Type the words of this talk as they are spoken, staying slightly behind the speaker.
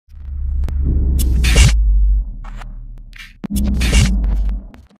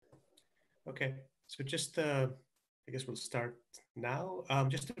Okay, so just I guess we'll start now.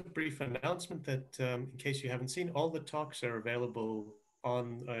 Just a brief announcement that in case you haven't seen, all the talks are available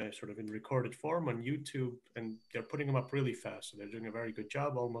on sort of in recorded form on YouTube, and they're putting them up really fast. So they're doing a very good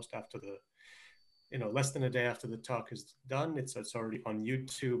job. Almost after the, less than a day after the talk is done, it's already on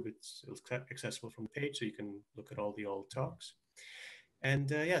YouTube. It's accessible from the page, so you can look at all the old talks.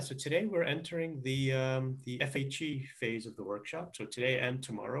 And yeah, so today we're entering the FHE phase of the workshop. So today and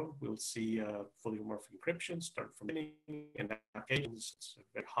tomorrow, we'll see fully homomorphic encryption start from beginning and applications. It's a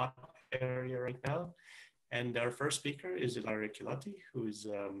very hot area right now. And our first speaker is Ilaria Chillotti, who is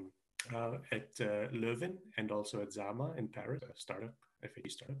at Leuven and also at Zama in Paris, a startup,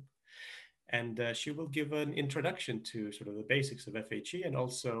 FHE startup. And she will give an introduction to sort of the basics of FHE and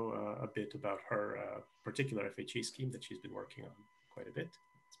also a bit about her particular FHE scheme that she's been working on quite a bit.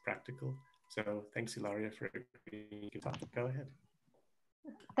 It's practical. So thanks, Ilaria, for agreeing to talk. Go ahead.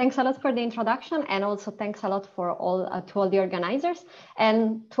 Thanks a lot for the introduction, and also thanks a lot for to all the organizers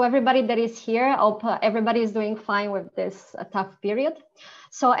and to everybody that is here. I hope everybody is doing fine with this tough period.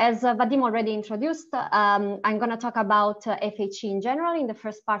 So as Vadim already introduced, I'm going to talk about FHE in general in the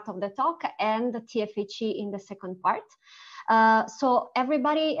first part of the talk and TFHE in the second part. So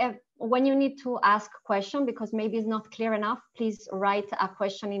everybody, when you need to ask a question, because maybe it's not clear enough, please write a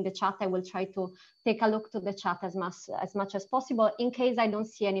question in the chat. I will try to take a look to the chat as much as possible. In case I don't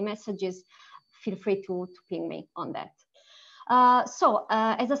see any messages, feel free to ping me on that. As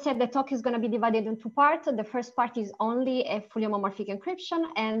I said, the talk is going to be divided into two parts. The first part is only a fully homomorphic encryption,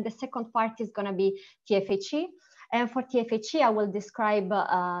 and the second part is going to be TFHE. And for TFHE, I will describe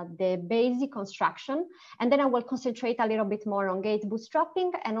the basic construction, and then I will concentrate a little bit more on gate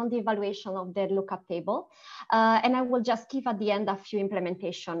bootstrapping and on the evaluation of the lookup table. And I will just give at the end a few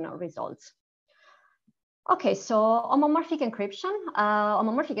implementation results. Okay, so homomorphic encryption.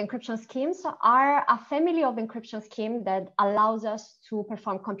 Homomorphic encryption schemes are a family of encryption schemes that allows us to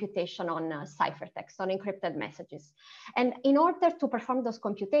perform computation on ciphertext, on encrypted messages. And in order to perform those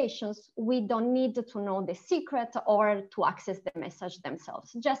computations, we don't need to know the secret or to access the message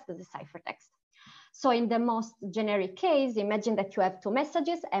themselves, just the ciphertext. So in the most generic case, imagine that you have two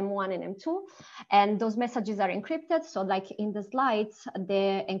messages, M1 and M2, and those messages are encrypted. So like in the slides,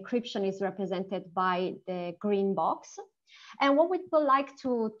 the encryption is represented by the green box. And what we would like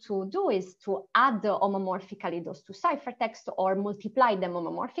to do is to add homomorphically those two ciphertext or multiply them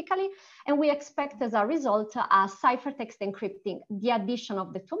homomorphically. And we expect as a result a ciphertext encrypting the addition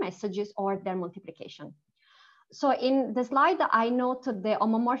of the two messages or their multiplication. So in the slide, I note the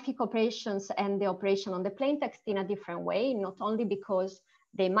homomorphic operations and the operation on the plaintext in a different way, not only because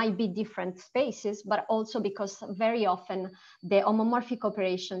they might be different spaces, but also because very often the homomorphic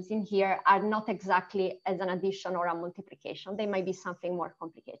operations in here are not exactly as an addition or a multiplication. They might be something more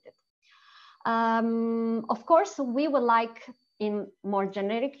complicated. Of course, we would like in more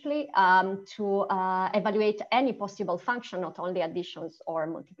generically to evaluate any possible function, not only additions or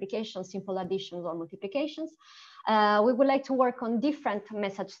multiplications, simple additions or multiplications. We would like to work on different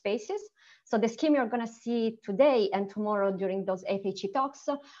message spaces. So the scheme you're going to see today and tomorrow during those FHE talks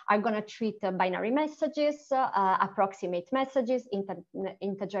are going to treat binary messages, approximate messages,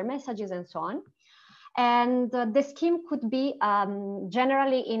 integer messages, and so on. And the scheme could be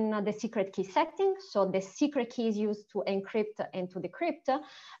generally in the secret key setting. So the secret key is used to encrypt and to decrypt.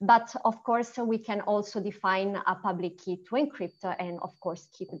 But of course, we can also define a public key to encrypt and of course,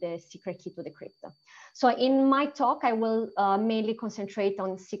 keep the secret key to decrypt. So in my talk, I will mainly concentrate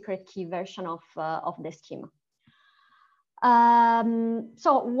on secret key version of the scheme.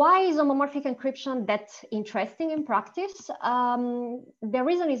 So why is homomorphic encryption that interesting in practice? The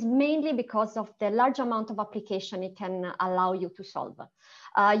reason is mainly because of the large amount of application it can allow you to solve.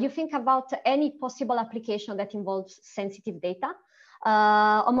 You think about any possible application that involves sensitive data.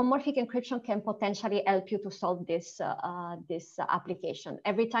 Homomorphic encryption can potentially help you to solve this application.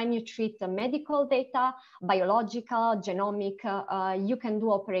 Every time you treat the medical data, biological, genomic, you can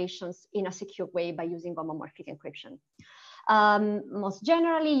do operations in a secure way by using homomorphic encryption. Most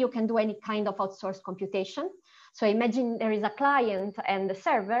generally, you can do any kind of outsourced computation. So imagine there is a client and the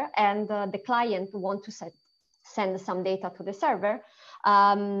server, and the client wants to send some data to the server.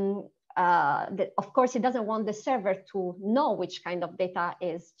 Of course, it doesn't want the server to know which kind of data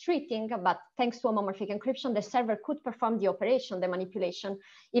is treating, but thanks to homomorphic encryption, the server could perform the operation, the manipulation,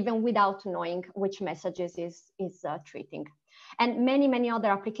 even without knowing which messages is treating. And many, many other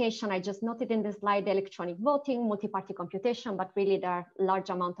applications. I just noted in the slide, electronic voting, multi-party computation, but really there are large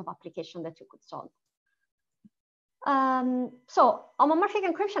amount of applications that you could solve. So homomorphic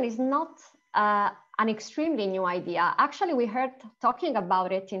encryption is not a an extremely new idea. Actually, we heard talking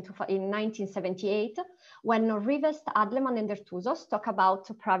about it in 1978 when Rivest, Adleman, and Dertuzos talk about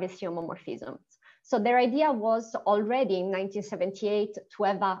privacy homomorphisms. So their idea was already in 1978 to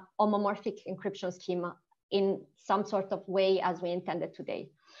have a homomorphic encryption scheme in some sort of way as we intended today.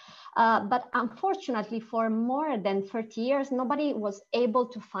 But unfortunately, for more than 30 years, nobody was able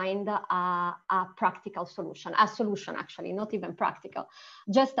to find a practical solution, actually, not even practical,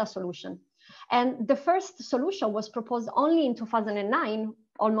 just a solution. And the first solution was proposed only in 2009,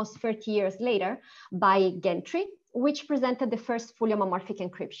 almost 30 years later, by Gentry, which presented the first fully homomorphic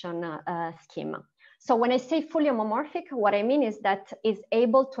encryption scheme. So when I say fully homomorphic, what I mean is that it's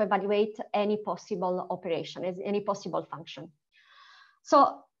able to evaluate any possible operation, any possible function.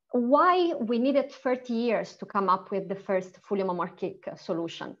 So why we needed 30 years to come up with the first fully homomorphic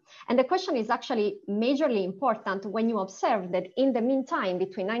solution? And the question is actually majorly important when you observe that in the meantime,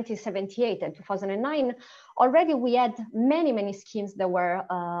 between 1978 and 2009, already we had many schemes that were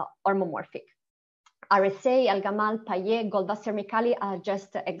homomorphic. RSA, Al-Gamal, Payet, Goldwasser, Micali are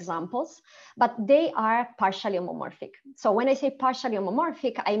just examples, but they are partially homomorphic. So when I say partially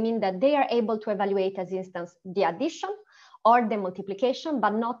homomorphic, I mean that they are able to evaluate, as instance, the addition or the multiplication,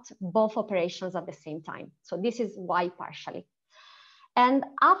 but not both operations at the same time. So this is why partially. And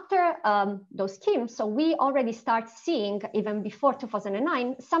after those schemes, so we already start seeing, even before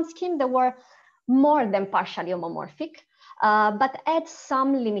 2009, some schemes that were more than partially homomorphic, but had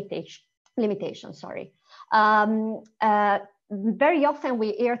some limitations, sorry. Very often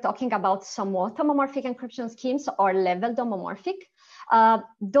we hear talking about somewhat homomorphic encryption schemes or leveled homomorphic.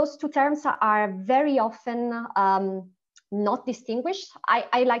 Those two terms are very often not distinguished.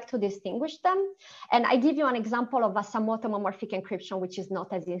 I like to distinguish them. And I give you an example of a somewhat homomorphic encryption, which is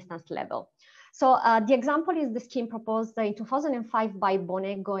not as instance level. So the example is the scheme proposed in 2005 by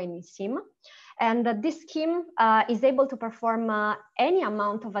Bonego and Nissim. And this scheme is able to perform any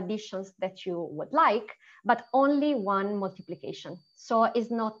amount of additions that you would like, but only one multiplication. So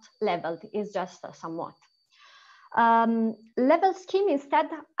it's not leveled, it's just somewhat. Level scheme instead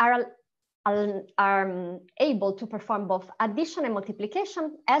are able to perform both addition and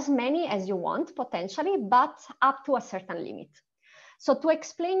multiplication, as many as you want potentially, but up to a certain limit. So to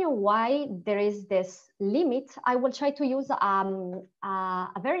explain you why there is this limit, I will try to use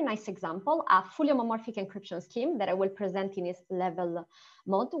a very nice example, a fully homomorphic encryption scheme that I will present in its level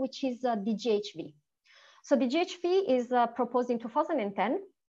mode, which is the GHV. So the GHV is proposed in 2010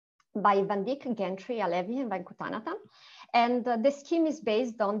 by Van Dijk, Gentry, Alevi, and Venkutanathan. And the scheme is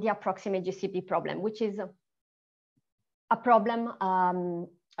based on the approximate GCP problem, which is a problem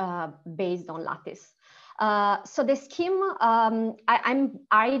based on lattice. So the scheme, I'm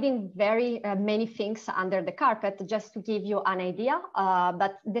hiding very many things under the carpet just to give you an idea,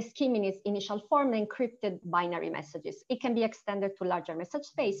 but the scheme in its initial form encrypted binary messages. It can be extended to larger message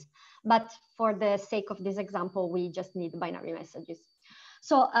space, but for the sake of this example, we just need binary messages.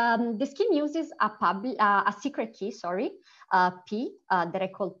 So the scheme uses a secret key, sorry, P, that I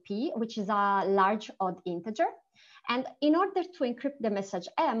call P, which is a large odd integer. And in order to encrypt the message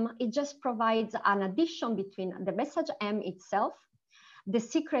M, it just provides an addition between the message M itself, the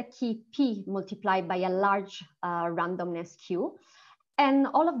secret key P multiplied by a large randomness Q, and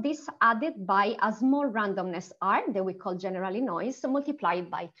all of this added by a small randomness R that we call generally noise multiplied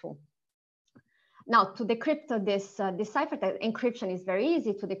by 2. Now, to decrypt this ciphertext, encryption is very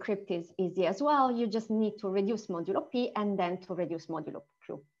easy. To decrypt is easy as well. You just need to reduce modulo P and then to reduce modulo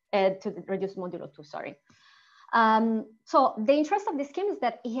Q, modulo 2, sorry. So the interest of this scheme is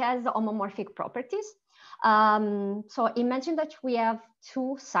that it has homomorphic properties. So imagine that we have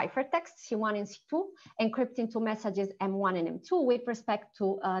two ciphertexts, C1 and C2, encrypting two messages M1 and M2 with respect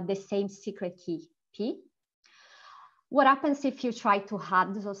to the same secret key P. What happens if you try to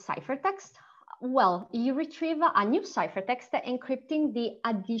add those ciphertexts? Well, you retrieve a new ciphertext encrypting the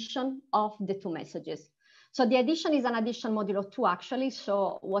addition of the two messages. So the addition is an addition modulo 2 actually.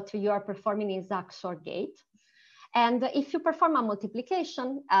 So what you are performing is a XOR gate. And if you perform a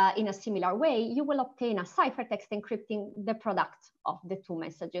multiplication in a similar way, you will obtain a ciphertext encrypting the product of the two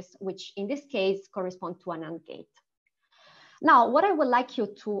messages, which in this case correspond to an AND gate. Now, what I would like you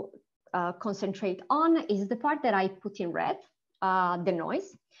to concentrate on is the part that I put in red, the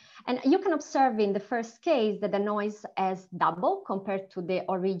noise. And you can observe in the first case that the noise has double compared to the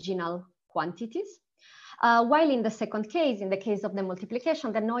original quantities. While in the second case, in the case of the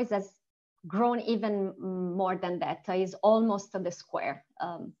multiplication, the noise has grown even more than that. Is almost the square,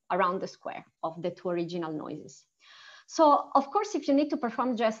 around the square of the two original noises. So of course, if you need to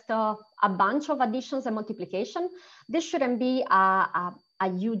perform just a bunch of additions and multiplication, this shouldn't be a a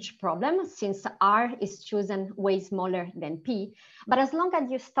huge problem since R is chosen way smaller than P. But as long as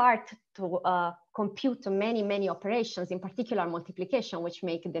you start to compute many, many operations, in particular multiplication, which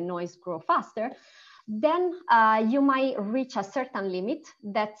make the noise grow faster, then you might reach a certain limit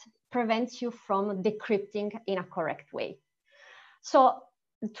that prevents you from decrypting in a correct way. So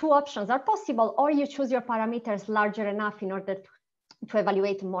two options are possible, or you choose your parameters larger enough in order to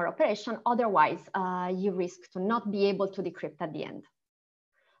evaluate more operation. Otherwise, you risk to not be able to decrypt at the end.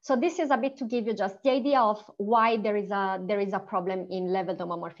 So this is a bit to give you just the idea of why there is a problem in leveled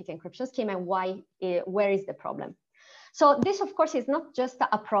homomorphic encryption scheme and where is the problem. So this, of course, is not just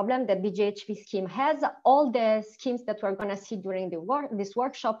a problem that the GHV scheme has. All the schemes that we're going to see during this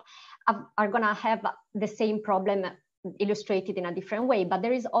workshop are going to have the same problem illustrated in a different way, but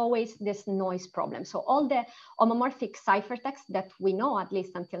there is always this noise problem. So all the homomorphic ciphertexts that we know, at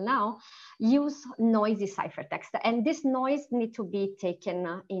least until now, use noisy ciphertext, and this noise needs to be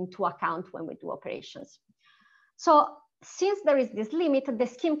taken into account when we do operations. So since there is this limit, the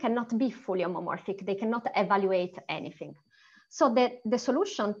scheme cannot be fully homomorphic. They cannot evaluate anything. So the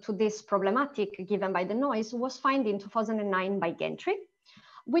solution to this problematic given by the noise was found in 2009 by Gentry,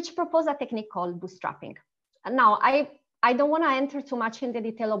 which proposed a technique called bootstrapping. And now, I don't want to enter too much in the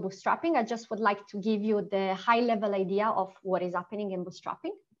detail of bootstrapping. I just would like to give you the high-level idea of what is happening in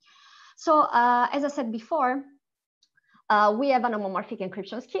bootstrapping. So as I said before, we have an homomorphic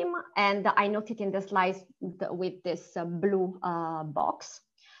encryption scheme, and I noted in the slides with this blue box.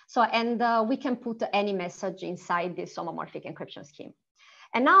 So, and we can put any message inside this homomorphic encryption scheme.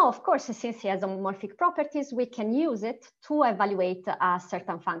 And now, of course, since it has homomorphic properties, we can use it to evaluate a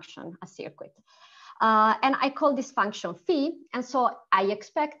certain function, a circuit. And I call this function phi. And so I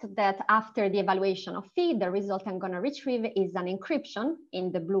expect that after the evaluation of phi, the result I'm going to retrieve is an encryption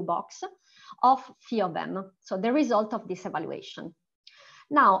in the blue box of phi of m. So the result of this evaluation.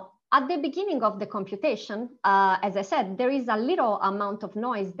 Now, at the beginning of the computation, as I said, there is a little amount of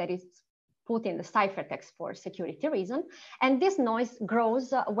noise that is put in the ciphertext for security reason. And this noise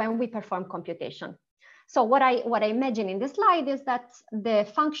grows when we perform computation. So what I imagine in the slide is that the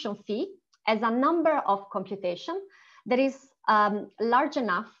function phi as a number of computation that is large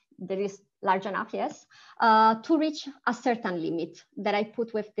enough, yes, to reach a certain limit that I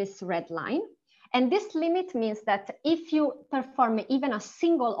put with this red line. And this limit means that if you perform even a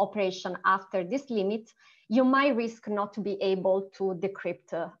single operation after this limit, you might risk not to be able to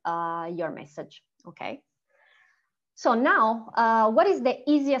decrypt your message, okay? So now, what is the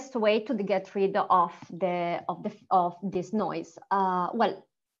easiest way to get rid of this noise? Well,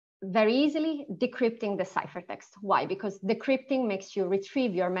 very easily decrypting the ciphertext. Why? Because decrypting makes you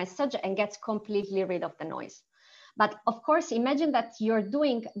retrieve your message and gets completely rid of the noise. But of course, imagine that you're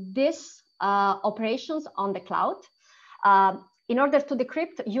doing this operations on the cloud. In order to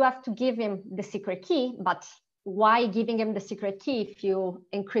decrypt, you have to give him the secret key, but why giving him the secret key if you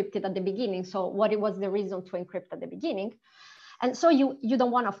encrypted at the beginning? So what was the reason to encrypt at the beginning? And so you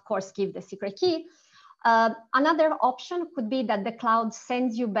don't want, of course, give the secret key. Another option could be that the cloud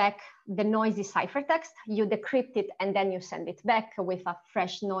sends you back the noisy ciphertext, you decrypt it, and then you send it back with a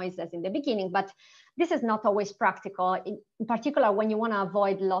fresh noise as in the beginning. But this is not always practical, in particular when you want to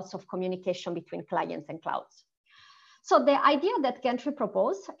avoid lots of communication between clients and clouds. So the idea that Gentry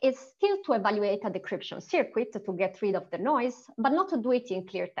proposed is still to evaluate a decryption circuit to get rid of the noise, but not to do it in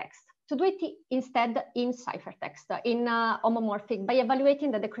clear text, to do it instead in ciphertext, in homomorphic, by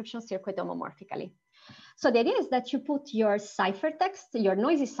evaluating the decryption circuit homomorphically. So the idea is that you put your ciphertext, your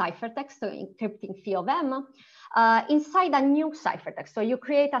noisy ciphertext, so encrypting phi of m, inside a new ciphertext. So you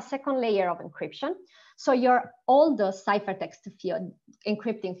create a second layer of encryption. So your old ciphertext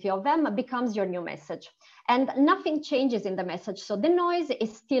encrypting phi of m becomes your new message. And nothing changes in the message. So the noise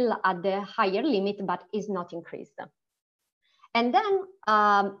is still at the higher limit, but is not increased. And then,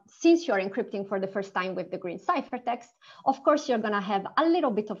 since you're encrypting for the first time with the green ciphertext, of course, you're going to have a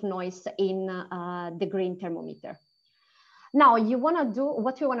little bit of noise in the green thermometer. Now, what you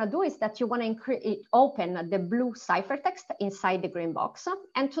want to do is that you want to open the blue ciphertext inside the green box.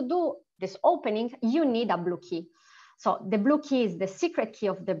 And to do this opening, you need a blue key. So the blue key is the secret key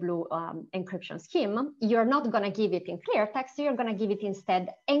of the blue encryption scheme. You're not going to give it in clear text. You're going to give it instead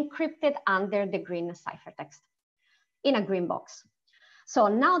encrypted under the green ciphertext in a green box. So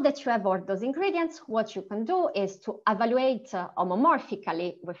now that you have all those ingredients, what you can do is to evaluate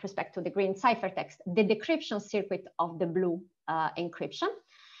homomorphically with respect to the green ciphertext, the decryption circuit of the blue encryption.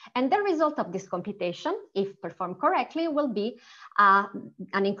 And the result of this computation, if performed correctly, will be an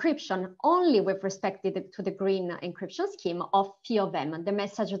encryption only with respect to the green encryption scheme of phi of m, the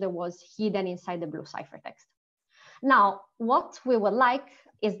message that was hidden inside the blue ciphertext. Now, what we would like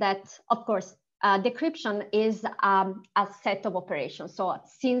is that, of course, decryption is a set of operations. So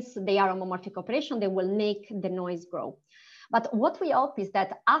since they are homomorphic operation, they will make the noise grow. But what we hope is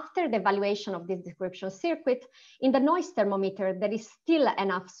that after the evaluation of this decryption circuit, in the noise thermometer, there is still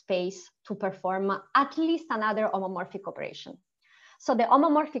enough space to perform at least another homomorphic operation. So the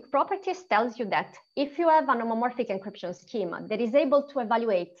homomorphic properties tells you that if you have an homomorphic encryption scheme that is able to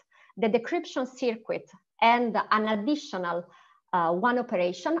evaluate the decryption circuit and an additional one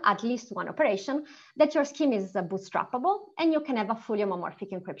operation, at least one operation, that your scheme is bootstrappable and you can have a fully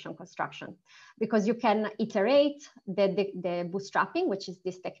homomorphic encryption construction, because you can iterate the bootstrapping, which is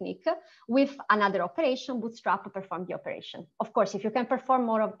this technique, with another operation, bootstrap, perform the operation. Of course, if you can perform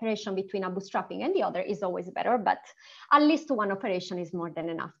more operation between a bootstrapping and the other is always better, but at least one operation is more than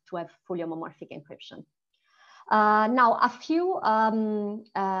enough to have fully homomorphic encryption. Now, a few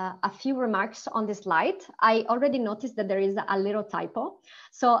remarks on this slide. I already noticed that there is a little typo.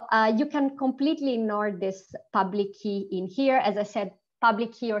 So you can completely ignore this public key in here. As I said,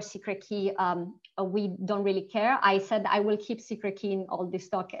 public key or secret key, we don't really care. I said I will keep secret key in all this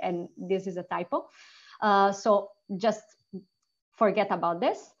talk, and this is a typo. So just forget about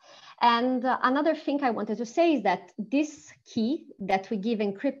this. And another thing I wanted to say is that this key that we give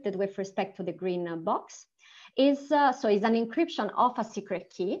encrypted with respect to the green box is an encryption of a secret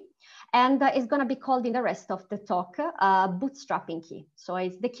key, and is going to be called in the rest of the talk bootstrapping key. So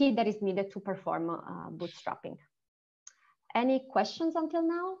it's the key that is needed to perform bootstrapping. Any questions until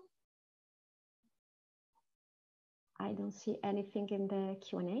now? I don't see anything in the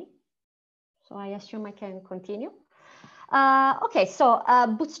Q&A, so I assume I can continue. Okay, so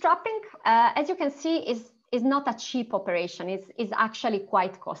bootstrapping, as you can see, is not a cheap operation. It's actually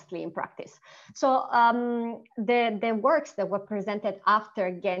quite costly in practice. So the works that were presented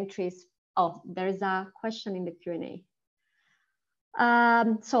after Gentry's, oh, there is a question in the Q&A.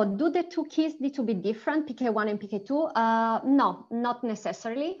 So do the two keys need to be different, PK1 and PK2? No, not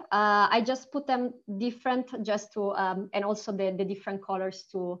necessarily. I just put them different just to, and also the different colors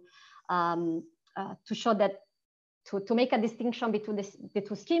to show that, to make a distinction between the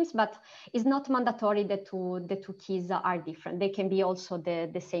two schemes, but it's not mandatory that the two keys are different. They can be also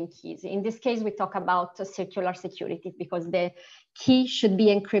the same keys. In this case, we talk about circular security because the key should be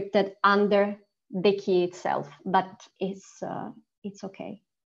encrypted under the key itself, but it's okay.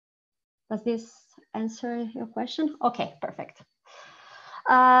 Does this answer your question? Okay, perfect.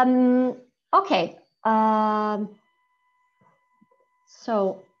 Okay.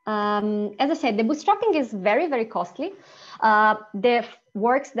 As I said, the bootstrapping is very, very costly. The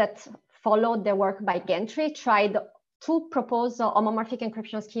works that followed the work by Gentry tried to propose a homomorphic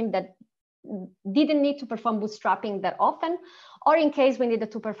encryption scheme that didn't need to perform bootstrapping that often, or in case we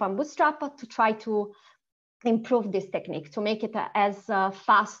needed to perform bootstrap, to try to improve this technique, to make it as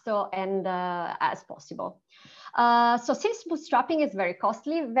fast and as possible. So since bootstrapping is very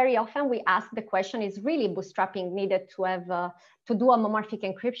costly, very often we ask the question, is really bootstrapping needed to have to do homomorphic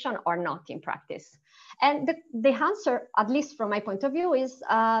encryption or not in practice? And the answer, at least from my point of view, is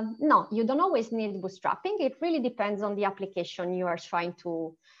no, you don't always need bootstrapping. It really depends on the application you are trying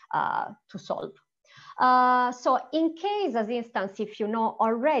to solve. So in case, as instance, if you know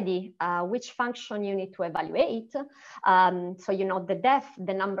already which function you need to evaluate, so you know the depth,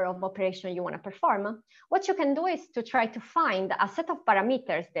 the number of operations you want to perform, what you can do is to try to find a set of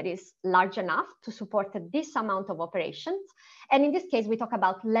parameters that is large enough to support this amount of operations. And in this case, we talk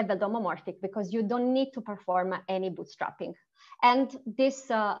about leveled homomorphic because you don't need to perform any bootstrapping. And these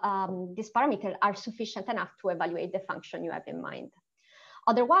parameters are sufficient enough to evaluate the function you have in mind.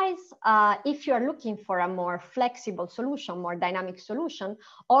 Otherwise, if you're looking for a more flexible solution, more dynamic solution,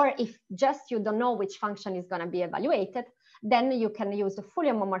 or if just you don't know which function is going to be evaluated, then you can use the fully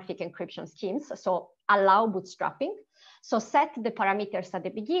homomorphic encryption schemes. So allow bootstrapping. So set the parameters at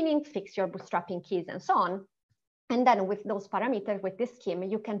the beginning, fix your bootstrapping keys and so on. And then with those parameters, with this scheme,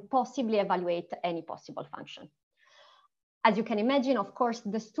 you can possibly evaluate any possible function. As you can imagine, of course,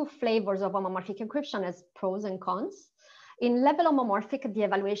 there's two flavors of homomorphic encryption as pros and cons. In level homomorphic, the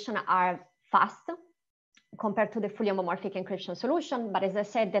evaluation are fast compared to the fully homomorphic encryption solution, but as I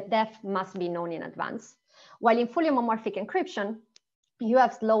said, the depth must be known in advance. While in fully homomorphic encryption, you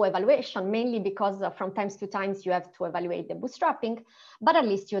have slow evaluation, mainly because from times to times you have to evaluate the bootstrapping, but at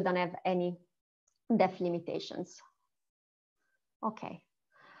least you don't have any depth limitations. Okay.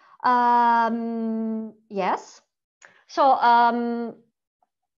 Yes. So,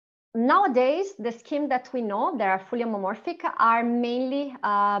 nowadays, the scheme that we know that are fully homomorphic are mainly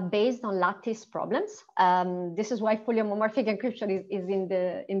based on lattice problems. This is why fully homomorphic encryption is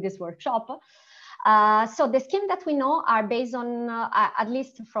in this workshop. So the scheme that we know are based on, at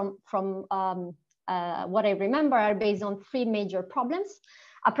least from what I remember, are based on 3 major problems.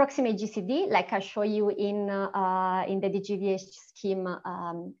 Approximate GCD, like I show you in the DGVH scheme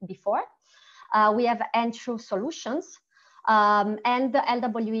before. We have n-true solutions, and the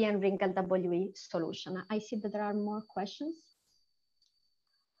LWE and ring LWE solution. I see that there are more questions.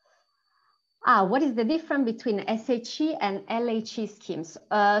 What is the difference between SHE and LHE schemes?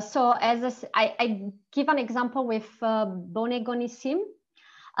 So as I give an example with Bone-Gonisim.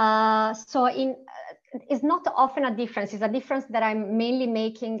 So it's not often a difference. It's a difference that I'm mainly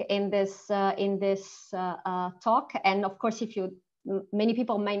making in this talk. And of course, many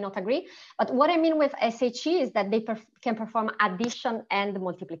people might not agree. But what I mean with SHE is that they can perform addition and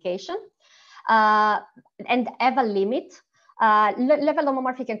multiplication and have a limit. Level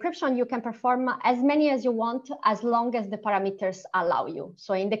homomorphic encryption, you can perform as many as you want as long as the parameters allow you.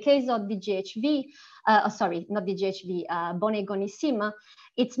 So in the case of the GHV, sorry, not the GHV, Bone-Gonisim,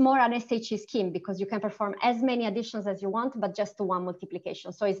 it's more an SHE scheme because you can perform as many additions as you want, but just one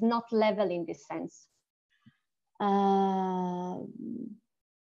multiplication. So it's not level in this sense. I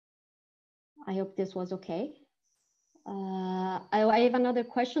hope this was okay. I have another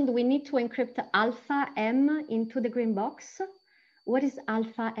question. Do we need to encrypt alpha M into the green box? What is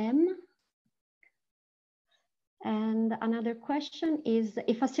alpha M? And another question is,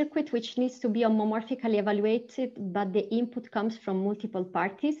 if a circuit which needs to be homomorphically evaluated, but the input comes from multiple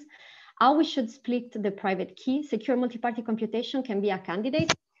parties, how we should split the private key? Secure multi-party computation can be a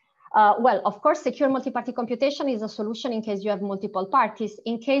candidate. Well, of course, secure multi-party computation is a solution in case you have multiple parties.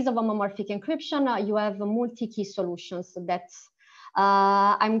 In case of homomorphic encryption, you have multi-key solutions. That's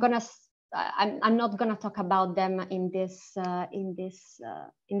I'm not gonna talk about them in this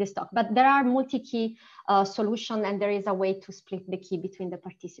talk. But there are multi-key solution, and there is a way to split the key between the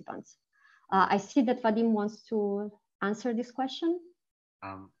participants. I see that Vadim wants to answer this question.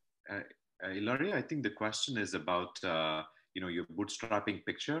 Ilaria, I think the question is about your bootstrapping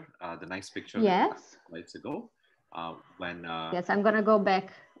picture, the nice picture. Yes. Slides ago, when. Yes, I'm gonna go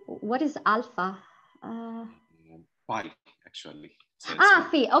back. What is alpha? Pi, actually. So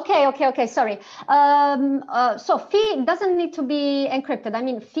phi. Okay. Sorry. So phi doesn't need to be encrypted. I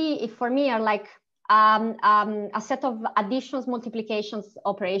mean, phi for me are like a set of additions, multiplications,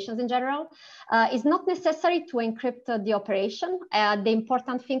 operations in general. It's not necessary to encrypt the operation. The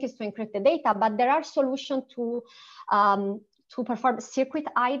important thing is to encrypt the data, but there are solutions to perform circuit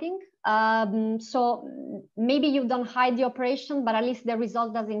hiding. So maybe you don't hide the operation, but at least the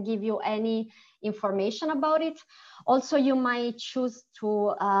result doesn't give you any information about it. Also, you might choose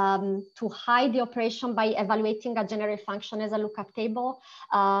to hide the operation by evaluating a generic function as a lookup table.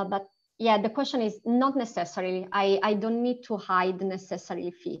 But yeah, the question is not necessarily. I don't need to hide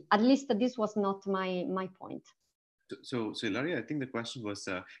necessarily phi. At least this was not my point. So Ilaria, I think the question was,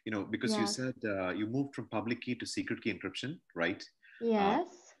 because you said you moved from public key to secret key encryption, right? Yes.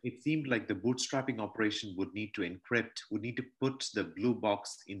 It seemed like the bootstrapping operation would need to encrypt, would need to put the blue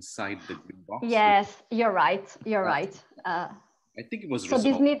box inside the green box. Yes, you're right. You're right. I think it was so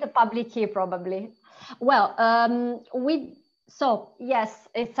resolved. This needs a public key probably. Well, so yes,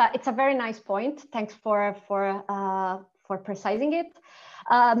 it's a very nice point. Thanks for precising it.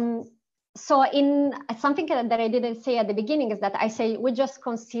 So in something that I didn't say at the beginning is that I say we just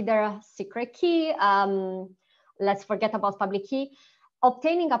consider secret key. Let's forget about public key.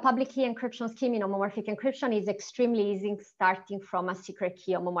 Obtaining a public key encryption scheme in homomorphic encryption is extremely easy, starting from a secret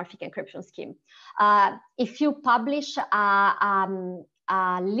key homomorphic encryption scheme. If you publish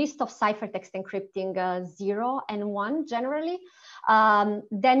a list of ciphertext encrypting 0 and 1 generally,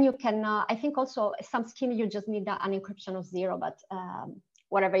 then you can, I think also some scheme you just need an encryption of 0, but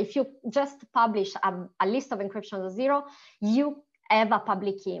whatever. If you just publish a list of encryption of 0, you have a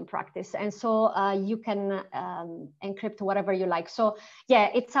public key in practice, and so you can encrypt whatever you like. So yeah,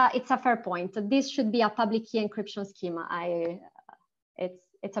 it's a fair point. This should be a public key encryption schema.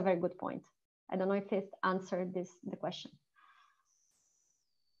 It's a very good point. I don't know if it answered the question.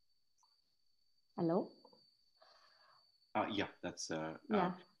 Hello. Yeah, that's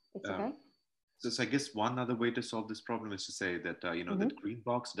yeah, it's okay. So I guess one other way to solve this problem is to say that that green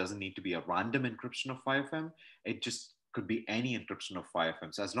box doesn't need to be a random encryption of FHE. It just could be any encryption of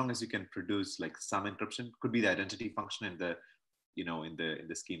FHE. So as long as you can produce like some encryption, could be the identity function in the in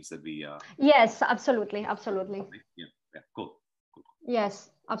the schemes that we. Yes, absolutely. Yeah, cool. Yes,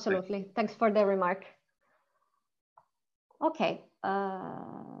 absolutely. Thanks for the remark. Okay,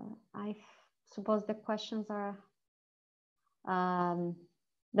 I suppose the questions are.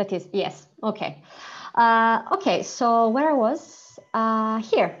 That is, yes, okay. Okay, so where I was?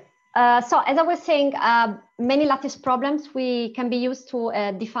 Here. So as I was saying, many lattice problems can be used to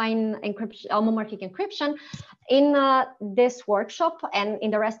define homomorphic encryption. In this workshop and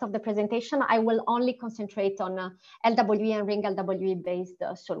in the rest of the presentation, I will only concentrate on LWE and ring LWE based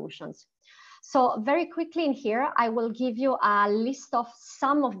solutions. So very quickly in here, I will give you a list of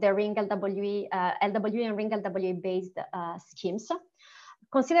some of the ring LWE and ring LWE based schemes.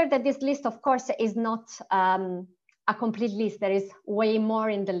 Consider that this list, of course, is not a complete list. There is way more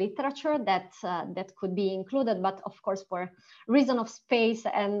in the literature that could be included, but of course, for reason of space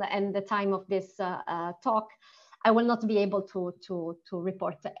and the time of this talk, I will not be able to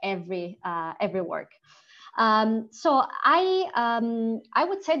report every work. So I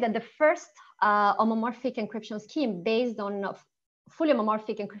would say that the first homomorphic encryption scheme based on fully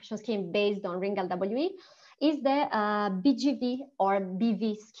homomorphic encryption scheme based on ring LWE is the BGV or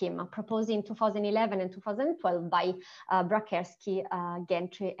BV scheme proposed in 2011 and 2012 by Brakersky,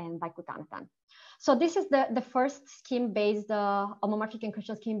 Gentry, and Vaikuthanathan. So this is the first scheme based, homomorphic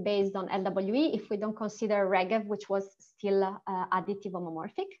encryption scheme based on LWE, if we don't consider Regev, which was still additive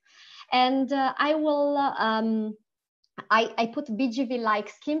homomorphic. And I will, I put BGV-like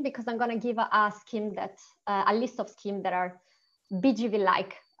scheme because I'm gonna give a scheme that, a list of schemes that are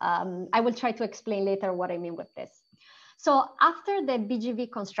BGV-like. I will try to explain later what I mean with this. So after the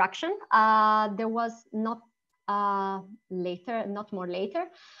BGV construction, there was not more later,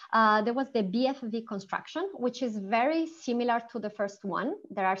 there was the BFV construction, which is very similar to the first one.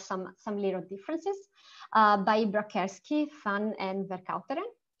 There are some little differences by Brakersky, Fan, and Verkauteren.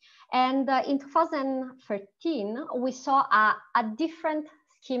 And in 2013, we saw a different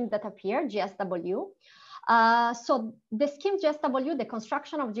scheme that appeared, GSW. So the scheme GSW, the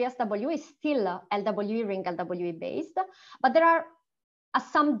construction of GSW is still LWE ring LWE based, but there are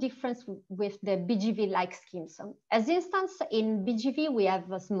some difference with the BGV-like schemes. As instance, in BGV, we have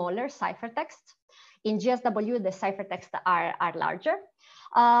a smaller ciphertext. In GSW, the ciphertext are larger.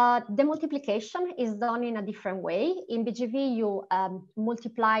 The multiplication is done in a different way. In BGV, you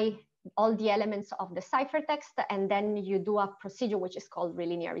multiply all the elements of the ciphertext, and then you do a procedure which is called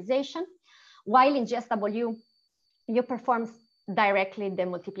relinearization. While in GSW, you perform directly the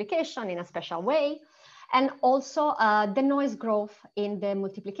multiplication in a special way. And also the noise growth in the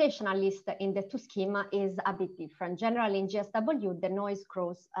multiplication, at least in the two schema, is a bit different. Generally in GSW, the noise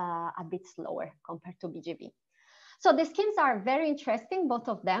grows a bit slower compared to BGV. So the schemes are very interesting, both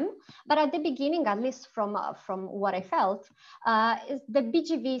of them. But at the beginning, at least from what I felt, is the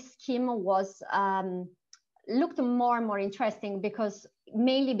BGV scheme was looked more and more interesting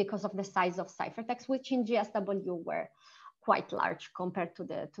mainly because of the size of ciphertext, which in GSW were quite large compared to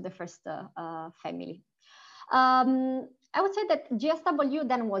the first family. I would say that GSW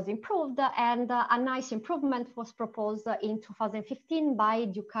then was improved, and a nice improvement was proposed in 2015 by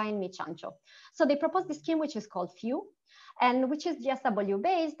Duca and Michancho. So they proposed this scheme, which is called FHE, and which is GSW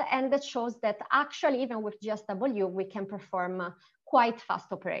based, and that shows that actually even with GSW, we can perform quite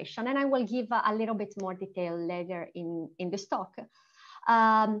fast operation. And I will give a little bit more detail later in this talk.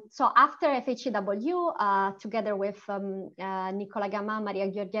 So after FHEW, together with Nicola Gama, Maria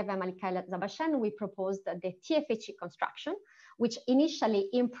Georgieva, and Malika Zabashen, we proposed the TFHE construction, which initially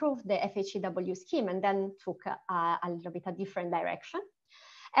improved the FHEW scheme and then took a little bit a different direction.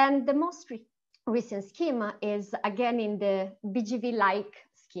 And the most recent scheme is again in the BGV-like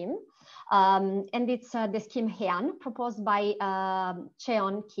scheme. And it's the scheme Heian, proposed by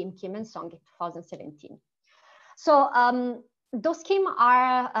Cheon, Kim, and Song in 2017. So those schemes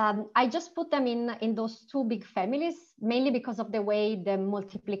are, I just put them in those two big families, mainly because of the way the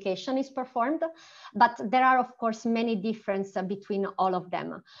multiplication is performed. But there are, of course, many differences between all of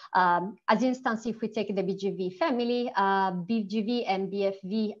them. As instance, if we take the BGV family, BGV and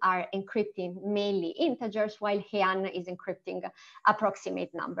BFV are encrypting mainly integers, while Heian is encrypting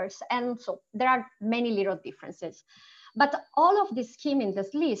approximate numbers. And so there are many little differences. But all of the schemes in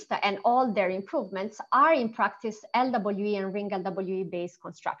this list and all their improvements are in practice LWE and ring LWE based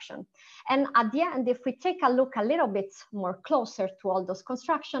construction. And at the end, if we take a look a little bit more closer to all those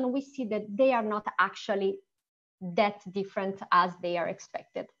constructions, we see that they are not actually that different as they are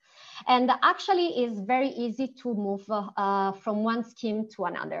expected. And actually it's very easy to move from one scheme to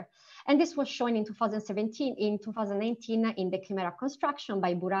another. And this was shown in 2017, in 2019 in the Chimera construction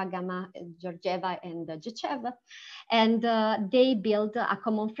by Buragama, Georgieva, and Jechev. And they built a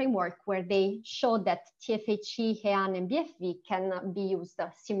common framework where they showed that TFHE, Heian, and BFV can be used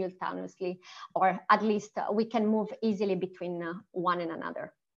simultaneously, or at least we can move easily between one and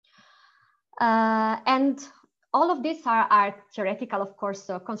another. And all of these are theoretical, of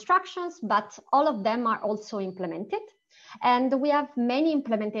course, constructions, but all of them are also implemented. And we have many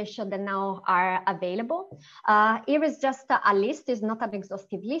implementations that now are available. Here is just a list, it's not an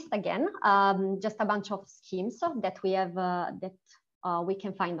exhaustive list again, just a bunch of schemes that we have we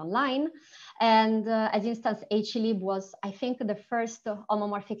can find online. And as instance, HELib was, I think, the first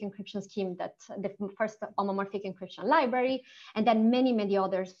homomorphic encryption scheme, the first homomorphic encryption library, and then many, many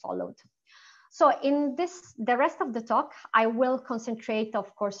others followed. So in the rest of the talk, I will concentrate,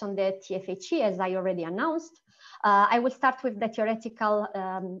 of course, on the TFHE, as I already announced. I will start with the theoretical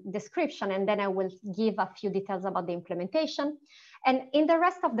description, and then I will give a few details about the implementation. And in the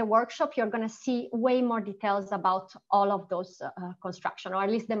rest of the workshop, you're going to see way more details about all of those construction, or at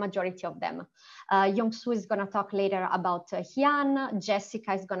least the majority of them. Young-Soo is going to talk later about Hyan.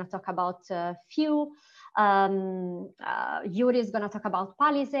 Jessica is going to talk about FHE. Yuri is going to talk about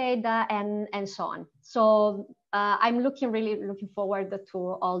Palisade, and so on. So I'm really looking forward to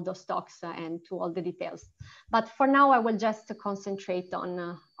all those talks and to all the details. But for now, I will just concentrate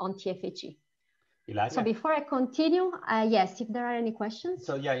on TFHE. Ilaria? So before I continue, yes, if there are any questions.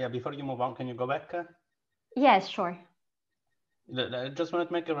 So yeah, before you move on, can you go back? Yes, sure. I just wanted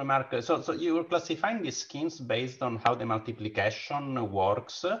to make a remark. So you were classifying the schemes based on how the multiplication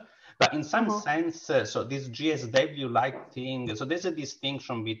works, but in some sense, so this GSW-like thing, so there's a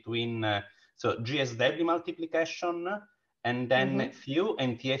distinction between so GSW multiplication and then FHE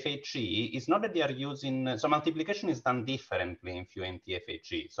and TFHE. It's not that they are using, so multiplication is done differently in FHE and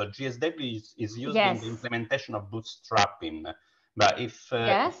TFHE. So GSW is used in the implementation of bootstrapping. But if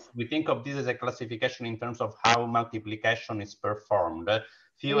we think of this as a classification in terms of how multiplication is performed,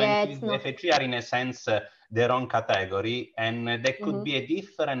 FHE and TFHE are in a sense their own category, and there could be a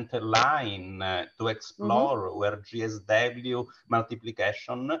different line to explore where GSW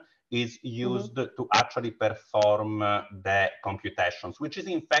multiplication is used to actually perform the computations, which is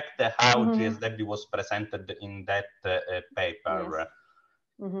in fact how GSW was presented in that paper.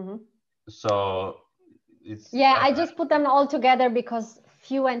 So it's, I just put them all together because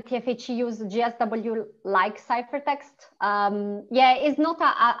FHE and TFHE use GSW-like ciphertext. It's not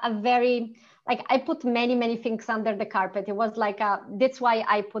a very, like, I put many things under the carpet. It was like that's why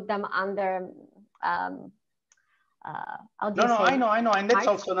I put them under I know, and that's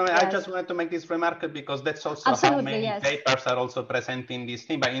also, I just wanted to make this remark because that's also how many papers are also presenting this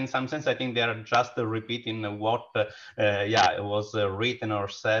thing, but in some sense I think they are just repeating what was written or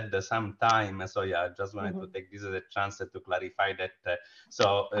said sometime. So I just wanted to take this as a chance to clarify that.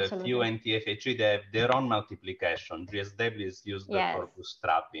 So FHE and TFHE, they have their own multiplication. GSW is used for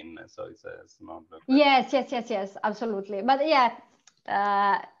bootstrapping, so it's a small. Yes, absolutely. But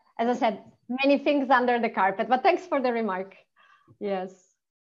as I said, many things under the carpet, but thanks for the remark. Yes.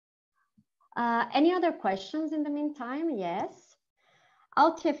 Any other questions in the meantime? Yes.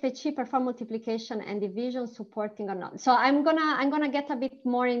 How TFHE perform multiplication and division supporting or not? So I'm gonna get a bit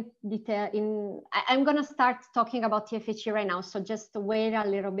more in detail. I'm gonna start talking about TFHE right now. So just wait a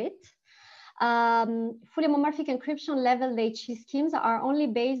little bit. Fully homomorphic encryption level HE schemes are only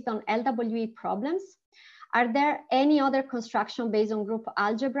based on LWE problems. Are there any other construction based on group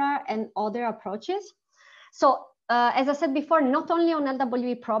algebra and other approaches? So as I said before, not only on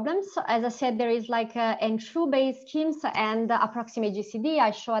LWE problems, as I said, there is like N-true based schemes and approximate GCD.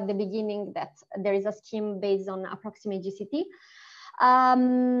 I showed at the beginning that there is a scheme based on approximate GCD.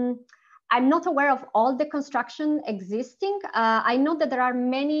 I'm not aware of all the construction existing. I know that there are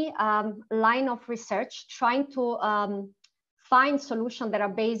many line of research trying to find solutions that are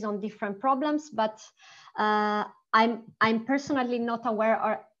based on different problems, but I'm personally not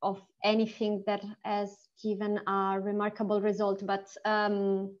aware of anything that has given a remarkable result. But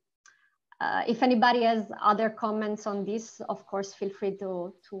if anybody has other comments on this, of course, feel free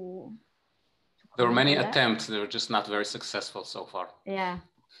to there were many attempts. They were just not very successful so far. Yeah.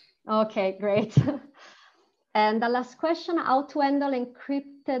 Okay, great. And the last question, how to handle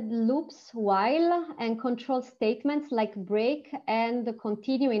encrypted loops while and control statements like break and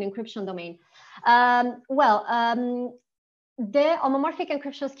continue in encryption domain. The homomorphic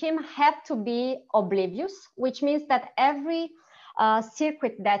encryption scheme have to be oblivious, which means that every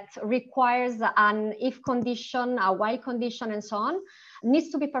circuit that requires an if condition, a while condition, and so on, needs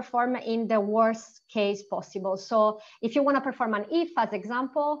to be performed in the worst case possible. So if you want to perform an if, as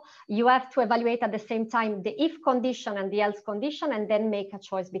example, you have to evaluate at the same time the if condition and the else condition, and then make a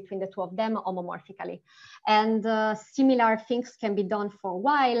choice between the two of them homomorphically. And similar things can be done for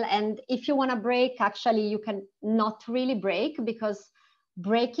while. And if you want to break, actually, you can not really break, because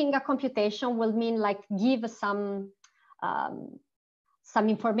breaking a computation will mean like give some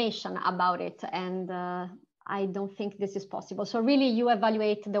information about it. And I don't think this is possible. So really, you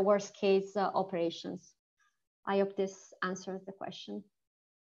evaluate the worst case operations. I hope this answers the question.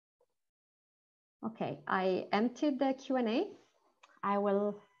 Okay, I emptied the Q&A. I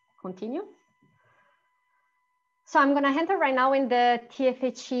will continue. So I'm going to enter right now in the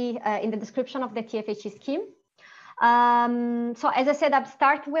TFHE, in the description of the TFHE scheme. So as I said, I'll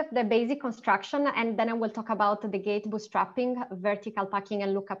start with the basic construction, and then I will talk about the gate bootstrapping, vertical packing,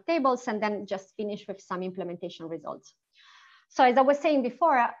 and lookup tables, and then just finish with some implementation results. So as I was saying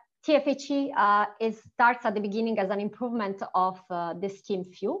before, TFHE starts at the beginning as an improvement of the scheme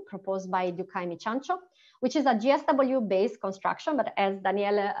FHE proposed by Dukai-Michancho, which is a GSW-based construction, but as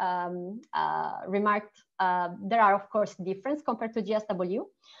Daniele remarked, there are, of course, differences compared to GSW.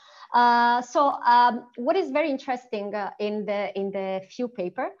 What is very interesting in the FHE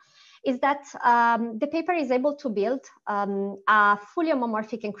paper is that the paper is able to build a fully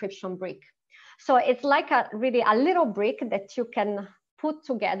homomorphic encryption brick. So it's like really a little brick that you can put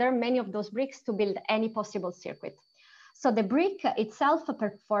together many of those bricks to build any possible circuit. So the brick itself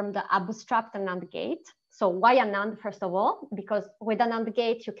performed a bootstrapped NAND gate. So why a NAND, first of all? Because with a NAND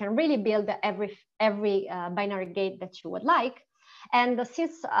gate, you can really build every binary gate that you would like. And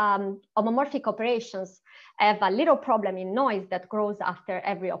since homomorphic operations have a little problem in noise that grows after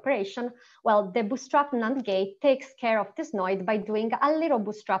every operation, well, the bootstrap NAND gate takes care of this noise by doing a little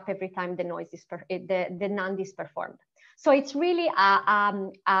bootstrap every time the noise is the NAND is performed. So it's really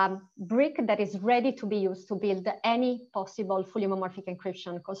a brick that is ready to be used to build any possible fully homomorphic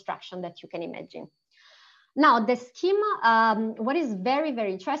encryption construction that you can imagine. Now, the scheme, what is very,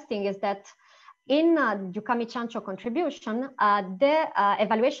 very interesting is that in Dukai-Michancho contribution, the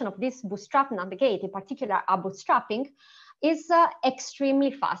evaluation of this bootstrap NAND gate, in particular a bootstrapping, is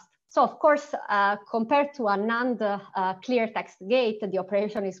extremely fast. So of course, compared to a NAND clear text gate, the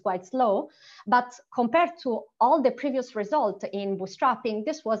operation is quite slow, but compared to all the previous results in bootstrapping,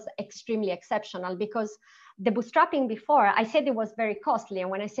 this was extremely exceptional because the bootstrapping before, I said it was very costly. And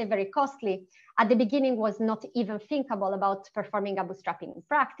when I say very costly, at the beginning was not even thinkable about performing a bootstrapping in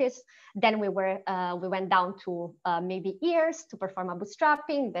practice. Then we went down to maybe years to perform a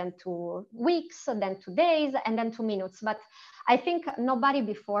bootstrapping, then to weeks, then to days, and then to minutes. But I think nobody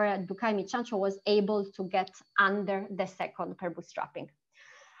before Dukai-Michancho was able to get under the second per bootstrapping.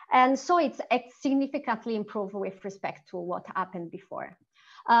 And so it's significantly improved with respect to what happened before.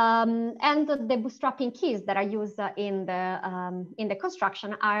 And the bootstrapping keys that are used in the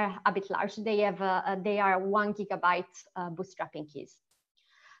construction are a bit large. They are 1 GB bootstrapping keys.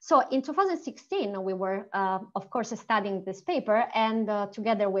 So in 2016, we were, of course, studying this paper, and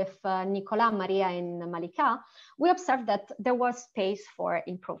together with Nicolas, Maria, and Malika, we observed that there was space for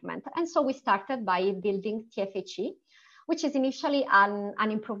improvement. And so we started by building TFHE, which is initially an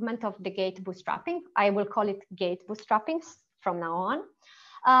improvement of the gate bootstrapping. I will call it gate bootstrapping from now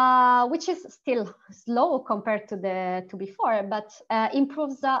on, which is still slow compared to before, but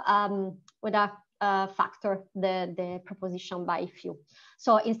improves with a factor the proposition by few.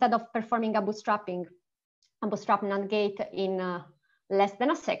 So instead of performing a bootstrap NAND gate in less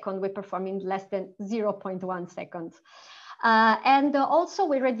than a second, we perform in less than 0.1 seconds. And also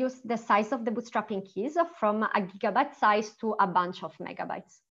we reduced the size of the bootstrapping keys from a gigabyte size to a bunch of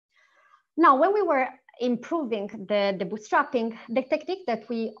megabytes. Now, when we were improving the bootstrapping, the technique that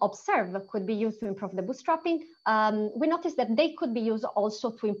we observed could be used to improve the bootstrapping, we noticed that they could be used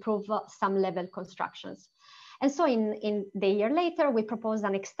also to improve some level constructions. And so in the year later, we proposed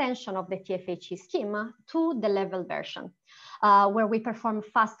an extension of the TFHE schema to the level version, where we perform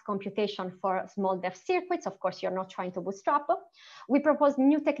fast computation for small depth circuits. Of course, you're not trying to bootstrap. We propose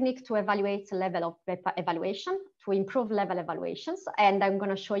new technique to evaluate level of evaluation, to improve level evaluations. And I'm going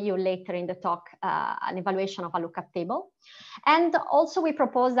to show you later in the talk an evaluation of a lookup table. And also we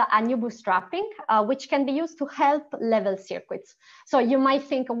propose a new bootstrapping, which can be used to help level circuits. So you might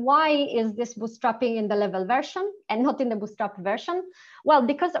think, why is this bootstrapping in the level version and not in the bootstrap version? Well,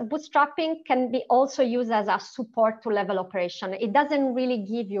 because bootstrapping can be also used as a support to level operation. It doesn't really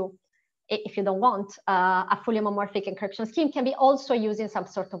give you, if you don't want, a fully homomorphic encryption scheme can be also used in some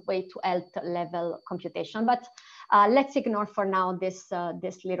sort of way to help level computation. But let's ignore for now this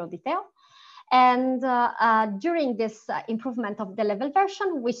little detail. And during this improvement of the level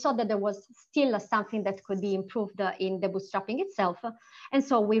version, we saw that there was still something that could be improved in the bootstrapping itself. And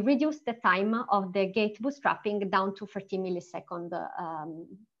so we reduced the time of the gate bootstrapping down to 30 milliseconds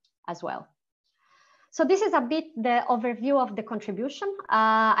as well. So this is a bit the overview of the contribution.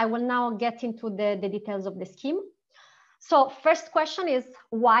 I will now get into the details of the scheme. So first question is,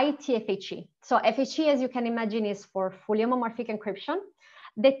 why TFHE? So FHE, as you can imagine, is for fully homomorphic encryption.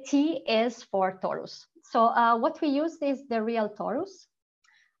 The T is for Torus. So what we use is the real Torus.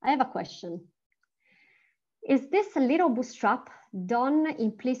 I have a question. Is this little bootstrap done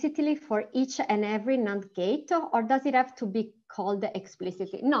implicitly for each and every NAND gate, or does it have to be called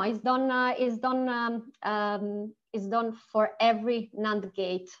explicitly? No, it's done. It's done for every NAND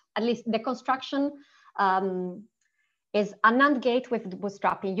gate. At least the construction is a NAND gate with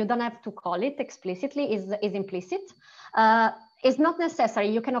bootstrapping. You don't have to call it explicitly. Is implicit. It's not necessary.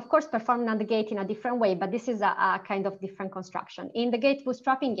 You can of course perform NAND gate in a different way, but this is a kind of different construction. In the gate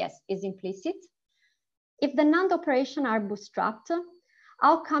bootstrapping, yes, is implicit. If the NAND operation are bootstrapped,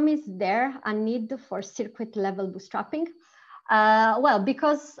 how come is there a need for circuit level bootstrapping? Well,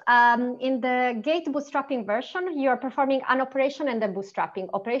 because in the gate bootstrapping version, you're performing an operation and then bootstrapping,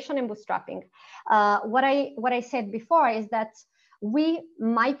 operation and bootstrapping. What I said before is that we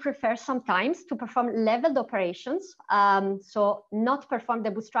might prefer sometimes to perform leveled operations, so not perform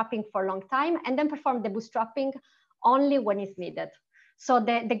the bootstrapping for a long time and then perform the bootstrapping only when it's needed. So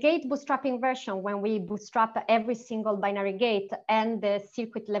the gate bootstrapping version, when we bootstrap every single binary gate, and the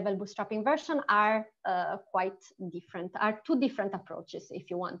circuit level bootstrapping version are quite different, are two different approaches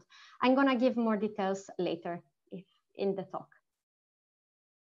if you want. I'm gonna give more details later in the talk.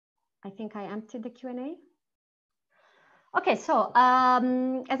 I think I emptied the Q&A. Okay, so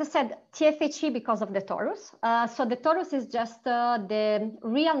as I said, TFHE because of the torus. So the torus is just the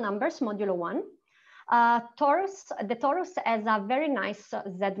real numbers modulo 1. The torus has a very nice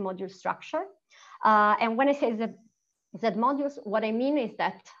Z module structure. And when I say Z modules, what I mean is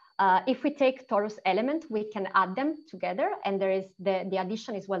that if we take torus element, we can add them together, and there is the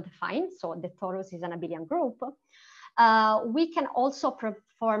addition is well defined. So the torus is an abelian group. We can also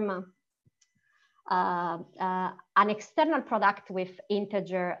perform an external product with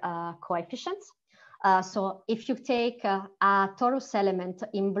integer coefficients. So if you take a torus element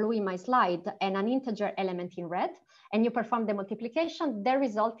in blue in my slide and an integer element in red, and you perform the multiplication, the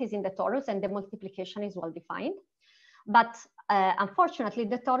result is in the torus and the multiplication is well defined. But unfortunately,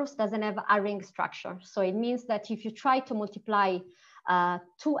 the torus doesn't have a ring structure. So it means that if you try to multiply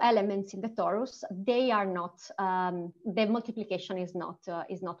two elements in the torus, they are not, the multiplication is not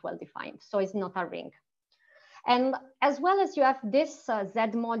well defined. So it's not a ring. And as well as you have this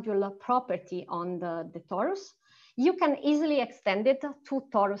Z module property on the torus, you can easily extend it to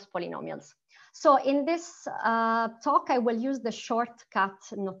torus polynomials. So in this talk, I will use the shortcut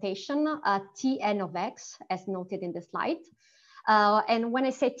notation Tn of x as noted in the slide. And when I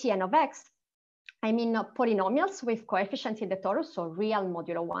say Tn of x, I mean polynomials with coefficient in the torus, so real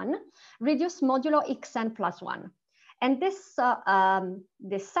modulo 1, reduced modulo xn plus 1. And this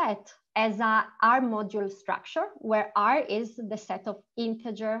set as a R module structure, where R is the set of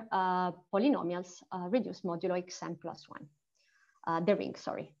integer polynomials reduced modulo xn plus 1, the ring,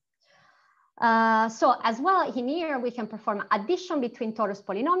 sorry. So as well in here, we can perform addition between torus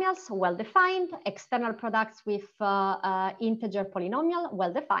polynomials, well-defined, external products with integer polynomial,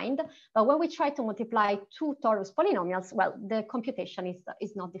 well-defined. But when we try to multiply two torus polynomials, well, the computation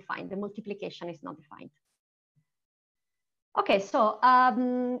is not defined, the multiplication is not defined. Okay, so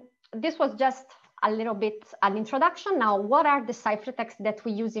this was just a little bit an introduction. Now, what are the ciphertexts that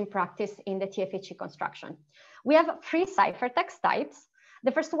we use in practice in the TFHE construction? We have three ciphertext types.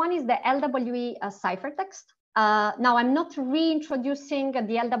 The first one is the LWE ciphertext. Now, I'm not reintroducing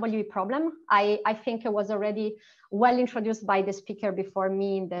the LWE problem. I think it was already well introduced by the speaker before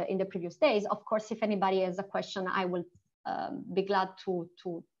me in the previous days. Of course, if anybody has a question, I will be glad to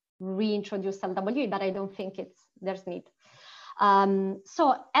reintroduce LWE, but I don't think there's need.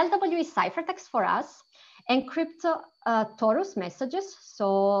 So LWE ciphertext for us encrypt torus messages,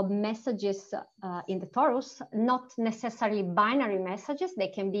 so messages in the torus, not necessarily binary messages. They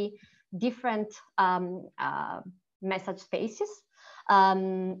can be different message spaces.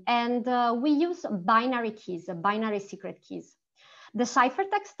 And we use binary keys, binary secret keys. The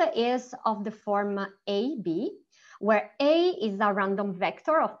ciphertext is of the form AB, where A is a random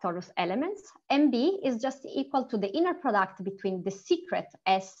vector of torus elements, and B is just equal to the inner product between the secret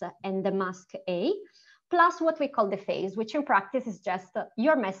S and the mask A, plus what we call the phase, which in practice is just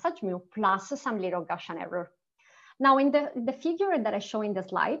your message mu plus some little Gaussian error. Now, in the figure that I show in the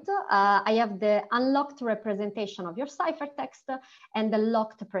slide, I have the unlocked representation of your ciphertext and the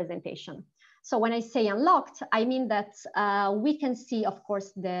locked presentation. So when I say unlocked, I mean that we can see, of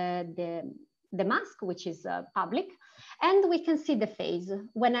course, the mask, which is public, and we can see the phase.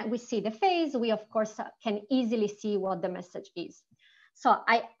 When we see the phase, we of course can easily see what the message is. So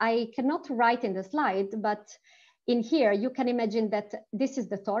I cannot write in the slide, but in here you can imagine that this is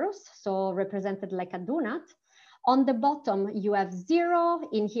the torus, so represented like a donut. On the bottom you have 0,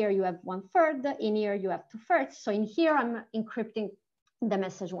 in here you have 1/3, in here you have 2/3. So in here I'm encrypting the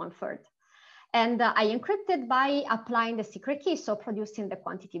message 1/3. And I encrypt it by applying the secret key, so producing the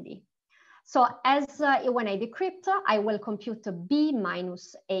quantity B. So when I decrypt, I will compute B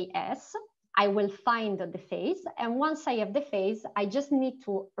minus AS. I will find the phase. And once I have the phase, I just need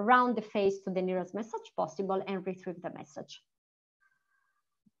to round the phase to the nearest message possible and retrieve the message.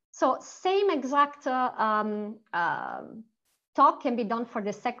 So same exact talk can be done for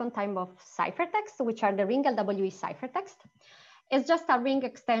the second type of ciphertext, which are the ring LWE ciphertext. It's just a ring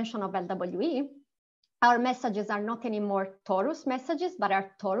extension of LWE. Our messages are not anymore torus messages, but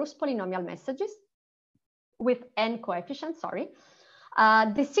are torus polynomial messages with n coefficients, sorry.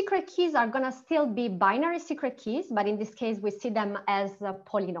 The secret keys are gonna still be binary secret keys, but in this case, we see them as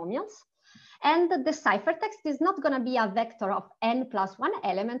polynomials. And the ciphertext is not gonna be a vector of n plus one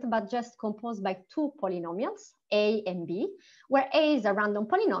element, but just composed by two polynomials, A and B, where A is a random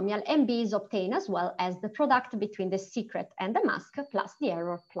polynomial and B is obtained as well as the product between the secret and the mask plus the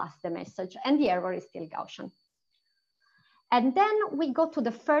error plus the message, and the error is still Gaussian. And then we go to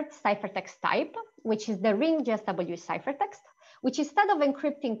the third ciphertext type, which is the ring GSW ciphertext, which instead of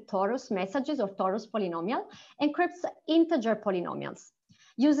encrypting torus messages or torus polynomial, encrypts integer polynomials.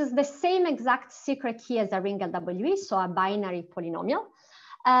 Uses the same exact secret key as a ring LWE, so a binary polynomial.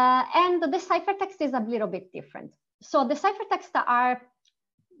 And the ciphertext is a little bit different. So the ciphertexts are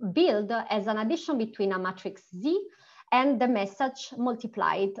built as an addition between a matrix Z and the message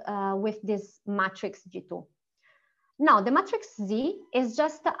multiplied with this matrix G2. Now, the matrix Z is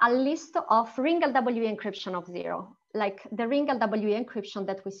just a list of ring LWE encryption of 0, like the ring LWE encryption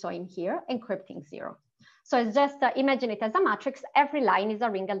that we saw in here, encrypting 0. So it's just, imagine it as a matrix, every line is a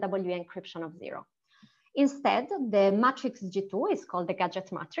ring LWE encryption of 0. Instead, the matrix G2 is called the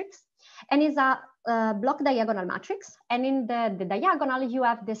gadget matrix and is a block diagonal matrix. And in the diagonal, you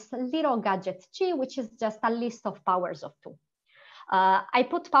have this little gadget G, which is just a list of powers of 2. I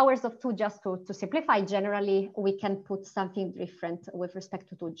put powers of 2 just to simplify. Generally, we can put something different with respect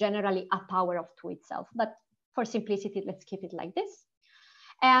to 2, generally a power of 2 itself. But for simplicity, let's keep it like this.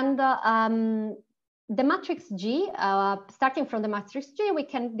 And the matrix G, starting from the matrix G, we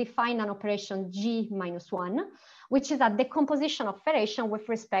can define an operation G minus 1, which is a decomposition operation with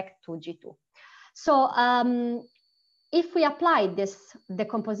respect to G2. So if we apply this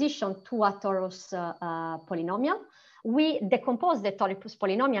decomposition to a torus polynomial, we decompose the torus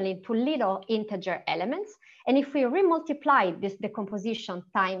polynomial into little integer elements. And if we remultiply this decomposition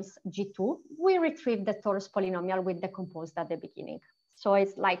times G2, we retrieve the torus polynomial we decomposed at the beginning. So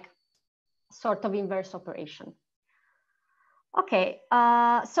it's like sort of inverse operation. Okay,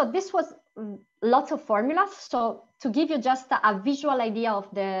 so this was lots of formulas. So to give you just a visual idea of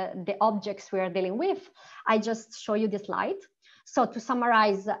the objects we are dealing with, I just show you this slide. So to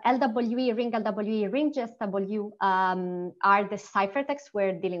summarize, LWE, ring LWE, ring GSW are the ciphertexts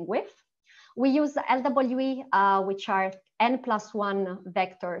we're dealing with. We use LWE, which are n plus 1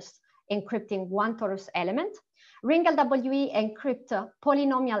 vectors encrypting one torus element. Ring LWE encrypt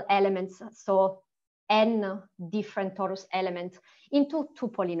polynomial elements, so n different torus elements into 2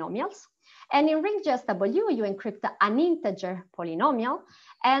 polynomials. And in ring GSW, you encrypt an integer polynomial,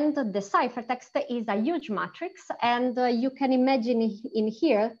 and the ciphertext is a huge matrix. And you can imagine in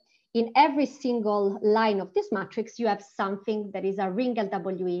here, in every single line of this matrix, you have something that is a ring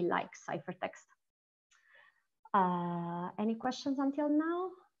LWE-like ciphertext. Any questions until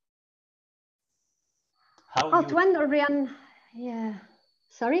now? To end Orion, yeah,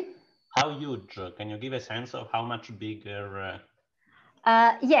 sorry? How huge? Can you give a sense of how much bigger?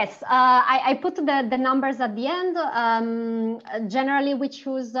 Yes, I put the numbers at the end. Generally, we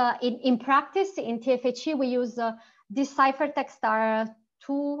choose, in practice, in TFHE, we use, these ciphertexts are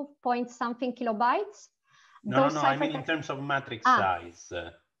 2-point-something kilobytes. No, I mean in terms of matrix size.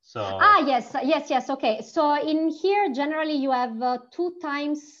 So. Yes, okay. So in here, generally, you have 2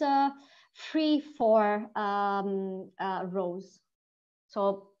 times 3, 4 rows.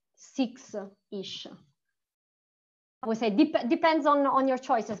 So 6-ish. I would say depends on your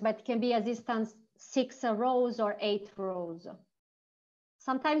choices, but it can be as instance 6 rows or 8 rows.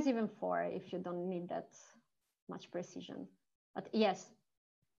 Sometimes even 4 if you don't need that much precision. But yes,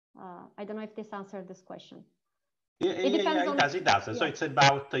 I don't know if this answered this question. It does. Yeah. So it's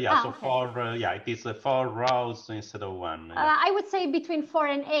about, so okay. It is 4 rows instead of 1. Yeah. I would say between 4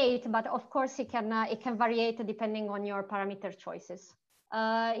 and 8, but of course it can vary depending on your parameter choices.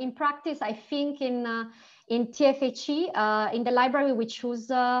 In practice, I think in TFHE, in the library, we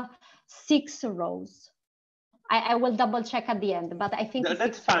choose 6 rows. I will double check at the end, but I think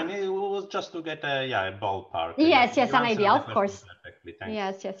that's fine. It was just to get a ballpark. Yes, an idea, of course.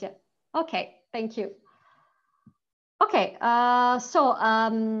 Yes. Okay, thank you. Okay, so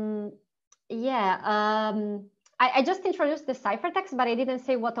Yeah, I just introduced the ciphertext, but I didn't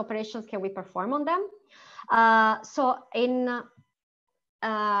say what operations can we perform on them. So in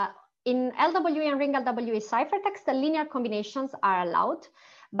LWE and ring LWE ciphertext, the linear combinations are allowed,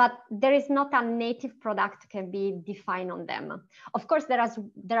 but there is not a native product can be defined on them. Of course, there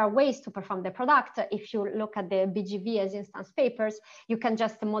are ways to perform the product. If you look at the BGV as instance papers, you can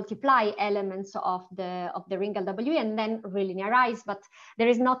just multiply elements of the ring LWE and then relinearize, but there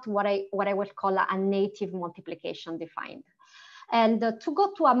is not what I would call a native multiplication defined. And to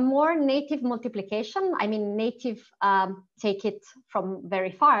go to a more native multiplication, I mean native, take it from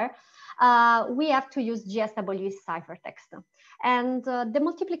very far, we have to use GSWE ciphertext. And the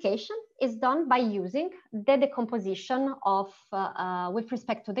multiplication is done by using the decomposition of, with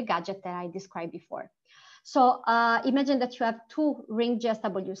respect to the gadget that I described before. So imagine that you have two ring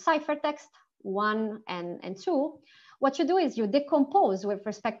GSW ciphertext, 1 and 2. What you do is you decompose with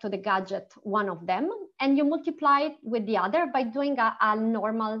respect to the gadget one of them, and you multiply it with the other by doing a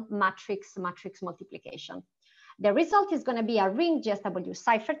normal matrix multiplication. The result is going to be a ring GSW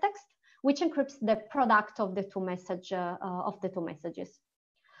ciphertext, which encrypts the product of the two messages.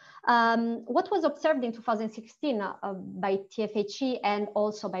 What was observed in 2016 by TFHE and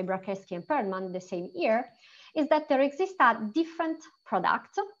also by Brakersky and Perlman the same year is that there exists a different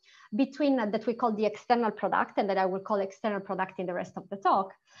product between that we call the external product, and that I will call external product in the rest of the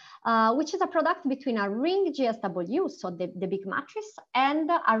talk, which is a product between a ring GSW, so the big matrix, and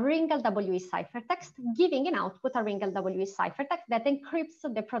a ring LWE ciphertext, giving in output a ring LWE ciphertext that encrypts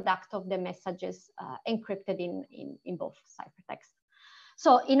the product of the messages encrypted in both ciphertexts.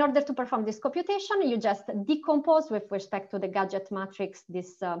 So in order to perform this computation, you just decompose with respect to the gadget matrix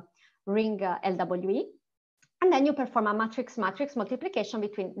this ring LWE, and then you perform a matrix multiplication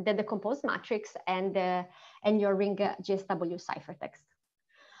between the decomposed matrix and your ring GSW ciphertext.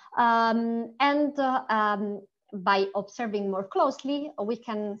 By observing more closely, we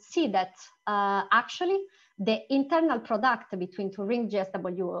can see that actually the internal product between two ring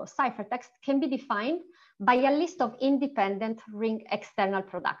GSW ciphertext can be defined by a list of independent ring external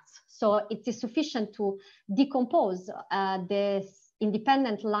products. So it is sufficient to decompose the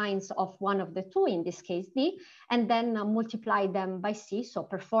independent lines of one of the two, in this case D, and then multiply them by C, so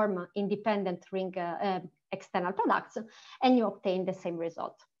perform independent ring external products, and you obtain the same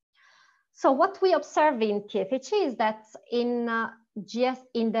result. So what we observe in TFHE is that in the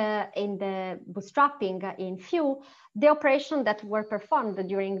bootstrapping in FHE, the operations that were performed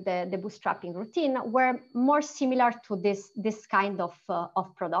during the bootstrapping routine were more similar to this kind of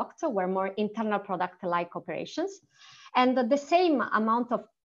product, were more internal product-like operations. And the same amount of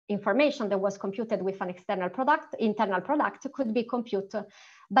information that was computed with an internal product could be computed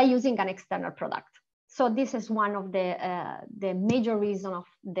by using an external product. So this is one of the major reasons of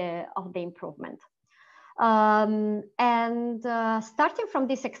the improvement. Starting from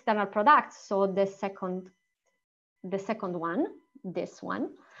this external product, so the second one, this one,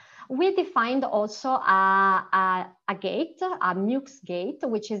 we defined also a gate, a MUX gate,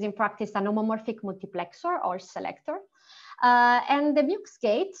 which is in practice an homomorphic multiplexer or selector. And the MUX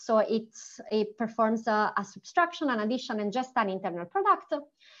gate, so it performs a subtraction, an addition, and just an internal product.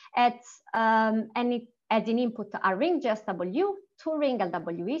 And it adds in input a ring GSW, two ring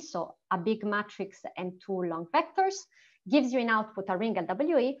LWE, so a big matrix and two long vectors, gives you in output a ring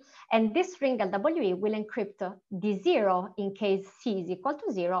LWE, and this ring LWE will encrypt D0 in case C is equal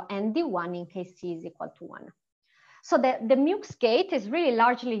to 0 and D1 in case C is equal to 1. So the MUX gate is really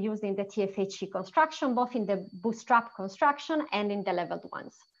largely used in the TFHE construction, both in the bootstrap construction and in the leveled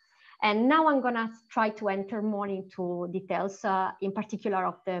ones. And now I'm gonna try to enter more into details, in particular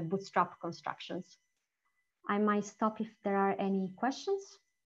of the bootstrap constructions. I might stop if there are any questions.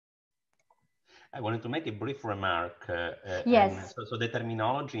 I wanted to make a brief remark. Yes. So the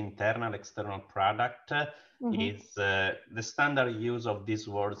terminology internal, external product is the standard use of these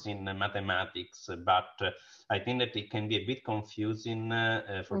words in mathematics, but I think that it can be a bit confusing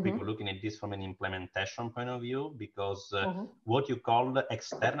for people looking at this from an implementation point of view, because what you call the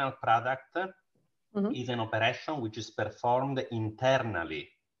external product is an operation which is performed internally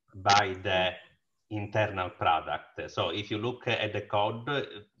by the internal product. So if you look at the code,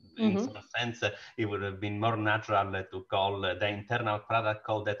 in some sense, it would have been more natural to call the internal product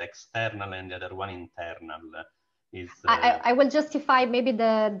called that external and the other one internal. I will justify maybe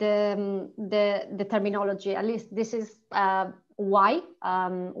the terminology. At least this is why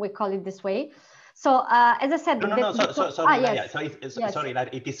we call it this way. So as I said, sorry, yes. Sorry,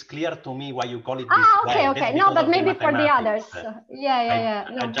 it is clear to me why you call it this okay, way. okay. No, but maybe for the others. Yeah.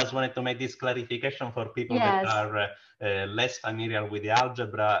 I just wanted to make this clarification for people that are less familiar with the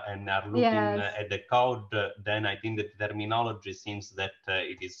algebra and are looking at the code. Then I think the terminology seems that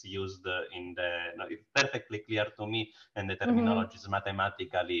it is used in the. No, it's perfectly clear to me, and the terminology is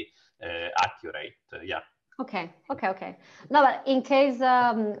mathematically accurate. Yeah. Okay. No, but in case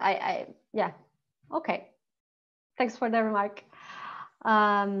okay. Thanks for the remark.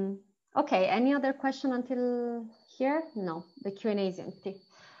 Okay, any other question until here? No, the Q&A is empty.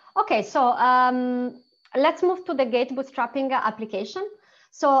 Okay, so let's move to the gate bootstrapping application.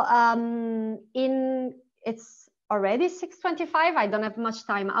 So it's already 6:25. I don't have much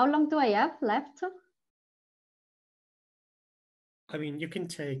time. How long do I have left? I mean, you can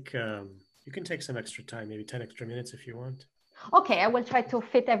take some extra time, maybe 10 extra minutes if you want. Okay, I will try to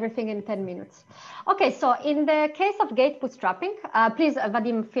fit everything in 10 minutes. Okay, so in the case of gate bootstrapping, please,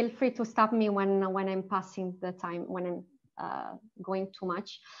 Vadim, feel free to stop me when I'm passing the time, when I'm going too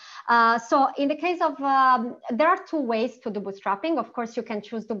much. So in the case of, there are two ways to do bootstrapping. Of course, you can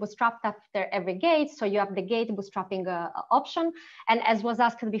choose to bootstrap after every gate. So you have the gate bootstrapping option. And as was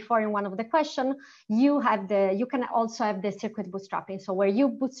asked before in one of the questions, you can also have the circuit bootstrapping. So where you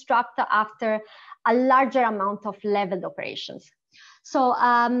bootstrap after a larger amount of leveled operations. So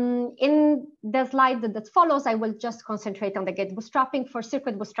in the slide that follows, I will just concentrate on the gate bootstrapping. For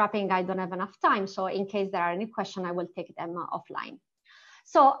circuit bootstrapping, I don't have enough time. So in case there are any questions, I will take them offline.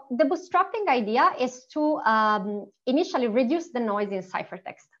 So the bootstrapping idea is to initially reduce the noise in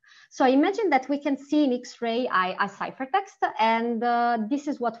ciphertext. So imagine that we can see in X-ray a ciphertext, and this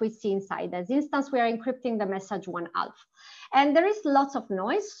is what we see inside. As instance, we are encrypting the message 1/2. And there is lots of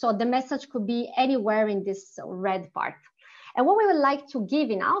noise, so the message could be anywhere in this red part. And what we would like to give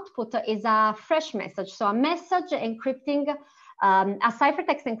in output is a fresh message. So a message encrypting, a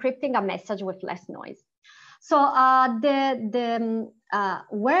ciphertext encrypting a message with less noise. So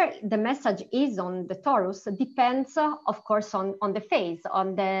where the message is on the torus depends, of course, on the phase,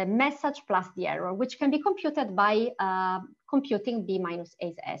 on the message plus the error, which can be computed by computing B minus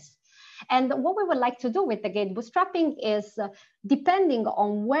AS. And what we would like to do with the gate bootstrapping is, depending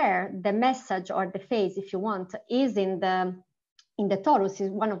on where the message or the phase, if you want, is in the torus, is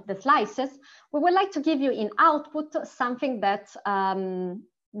one of the slices, we would like to give you in output something that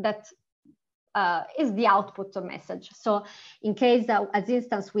is the output message. So in case, as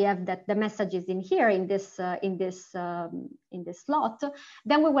instance, we have that the message is in here in this slot,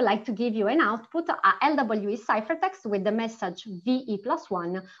 then we would like to give you an output, a LWE ciphertext with the message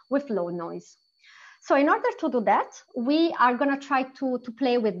VE+1 with low noise. So in order to do that, we are going to try to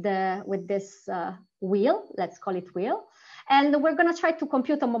play with this wheel. Let's call it wheel. And we're going to try to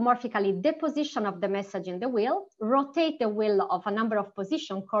compute homomorphically the position of the message in the wheel, rotate the wheel of a number of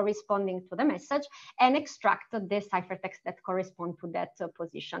positions corresponding to the message, and extract the ciphertext that correspond to that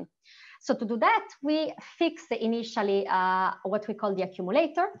position. So to do that, we fix initially what we call the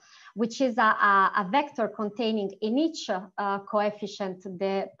accumulator, which is a vector containing in each coefficient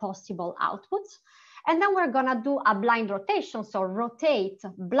the possible outputs. And then we're going to do a blind rotation. So rotate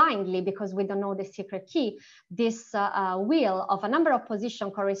blindly, because we don't know the secret key, this wheel of a number of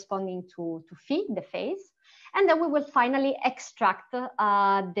positions corresponding to phi, the phase. And then we will finally extract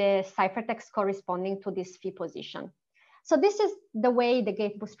the ciphertext corresponding to this phi position. So this is the way the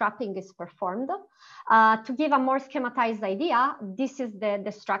gate bootstrapping is performed. To give a more schematized idea, this is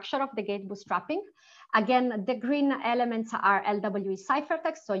the structure of the gate bootstrapping. Again, the green elements are LWE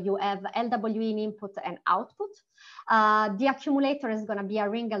ciphertext, so you have LWE in input and output. The accumulator is going to be a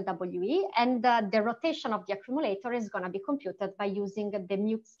ring LWE, and the rotation of the accumulator is going to be computed by using the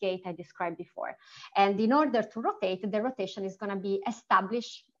mux gate I described before. And in order to rotate, the rotation is going to be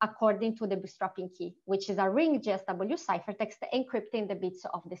established according to the bootstrapping key, which is a ring GSW ciphertext encrypting the bits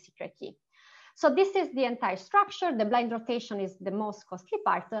of the secret key. So this is the entire structure. The blind rotation is the most costly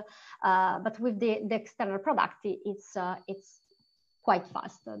part, but with the external product, it's quite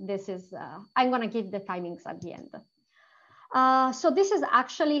fast. This is, I'm going to give the timings at the end. So this is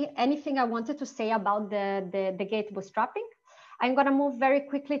actually anything I wanted to say about the gate bootstrapping. I'm going to move very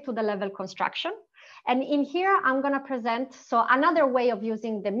quickly to the level construction. And in here, I'm going to present, so another way of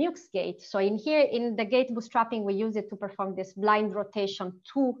using the mux gate. So in here, in the gate bootstrapping, we use it to perform this blind rotation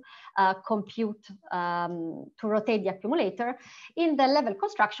to compute, to rotate the accumulator. In the level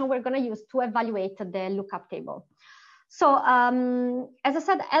construction, we're going to use to evaluate the lookup table. So as I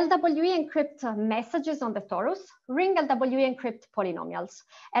said, LWE encrypt messages on the torus, ring LWE encrypt polynomials.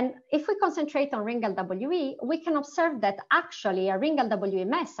 And if we concentrate on ring LWE, we can observe that actually a ring LWE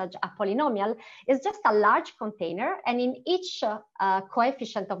message, a polynomial, is just a large container. And in each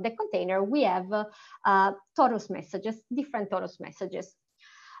coefficient of the container, we have torus messages, different torus messages.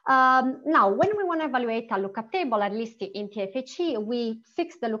 Now, when we want to evaluate a lookup table, at least in TFHE, we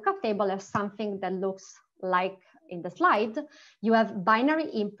fix the lookup table as something that looks like in the slide. You have binary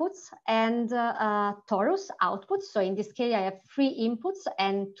inputs and torus outputs. So in this case, I have 3 inputs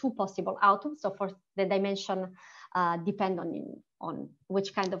and 2 possible outputs. So for the dimension, depend on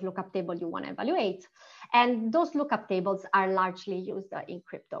which kind of lookup table you want to evaluate. And those lookup tables are largely used in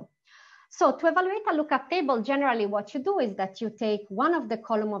crypto. So to evaluate a lookup table, generally what you do is that you take one of the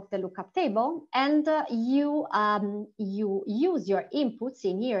column of the lookup table and you use your inputs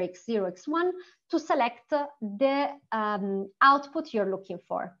in here, x0, x1, to select the output you're looking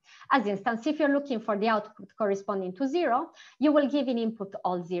for. As instance, if you're looking for the output corresponding to 0, you will give an input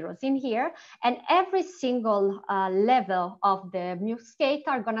all zeros in here, and every single level of the mux gate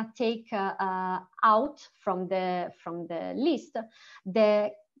are gonna take out from the list the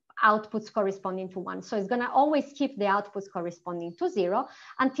outputs corresponding to 1. So it's going to always keep the outputs corresponding to 0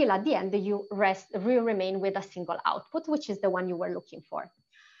 until at the end you remain with a single output, which is the one you were looking for.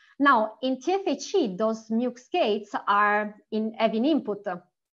 Now, in TFHE, those mux gates are having input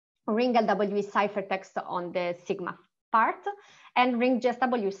ring LWE ciphertext on the sigma part and ring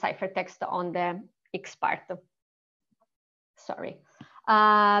JSW ciphertext on the X part. Sorry.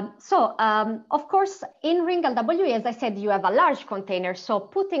 Of course, in ring LWE, as I said, you have a large container. So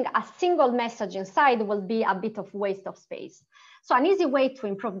putting a single message inside will be a bit of waste of space. So an easy way to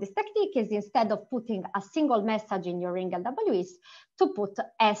improve this technique is, instead of putting a single message in your ring LWEs, to put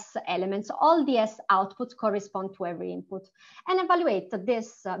S elements. All the S outputs correspond to every input, and evaluate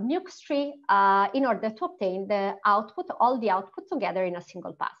this mux tree in order to obtain the output, all the output together in a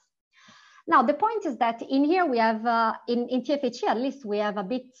single pass. Now, the point is that in here we have, in TFHE at least, we have a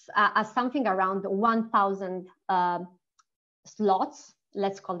bit, something around 1,000 slots,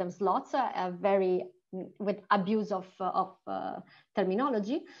 let's call them slots, very with abuse of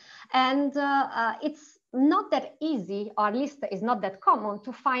terminology. And it's not that easy, or at least it's not that common,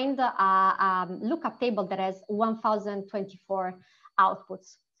 to find a lookup table that has 1,024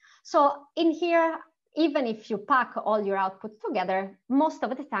 outputs. So in here, even if you pack all your outputs together, most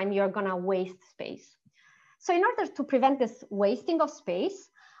of the time you're gonna waste space. So in order to prevent this wasting of space,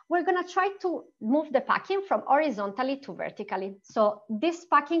 we're gonna try to move the packing from horizontally to vertically. So this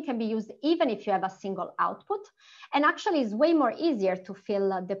packing can be used even if you have a single output, and actually is way more easier to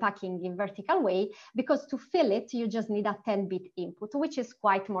fill the packing in vertical way, because to fill it, you just need a 10-bit input, which is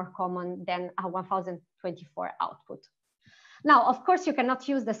quite more common than a 1,024 output. Now, of course, you cannot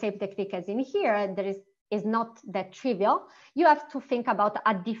use the same technique as in here. There is not that trivial. You have to think about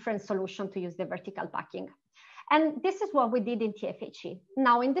a different solution to use the vertical packing. And this is what we did in TFHE.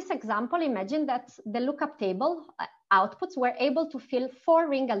 Now, in this example, imagine that the lookup table outputs were able to fill 4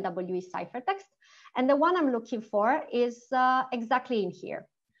 ring LWE ciphertext, and the one I'm looking for is exactly in here.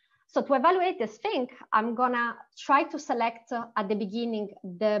 So to evaluate this thing, I'm gonna try to select at the beginning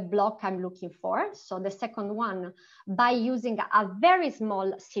the block I'm looking for. So the second one, by using a very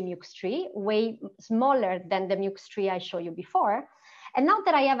small CMUX tree, way smaller than the MUX tree I showed you before. And now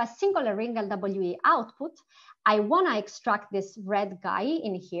that I have a single ring LWE output, I wanna extract this red guy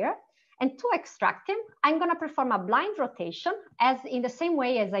in here. And to extract him, I'm gonna perform a blind rotation, as in the same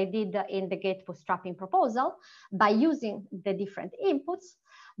way as I did in the gate bootstrapping proposal, by using the different inputs.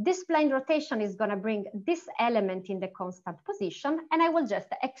 This blind rotation is gonna bring this element in the constant position, and I will just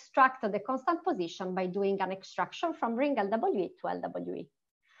extract the constant position by doing an extraction from ring LWE to LWE.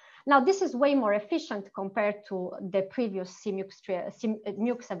 Now, this is way more efficient compared to the previous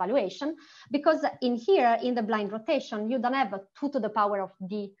CMUX evaluation, because in here, in the blind rotation, you don't have a 2 to the power of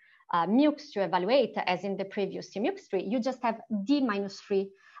D MUX to evaluate as in the previous CMUX tree. You just have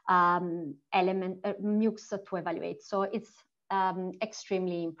D-3 MUX to evaluate. So it's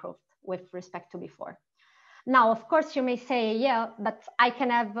extremely improved with respect to before. Now, of course, you may say, yeah, but I can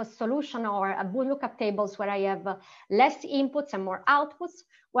have a solution or a lookup tables where I have less inputs and more outputs.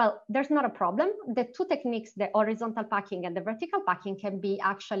 Well, there's not a problem. The two techniques, the horizontal packing and the vertical packing, can be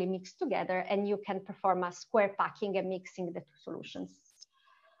actually mixed together, and you can perform a square packing and mixing the two solutions.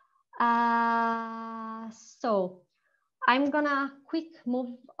 So I'm gonna quick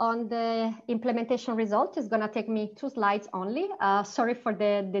move on the implementation result. It's gonna take me 2 slides only. Sorry for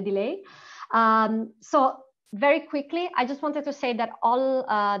the delay. So very quickly, I just wanted to say that all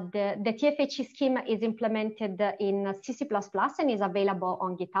the TFHE schema is implemented in CC++ and is available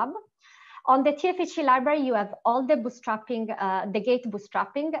on GitHub. On the TFHE library, you have all the bootstrapping, the gate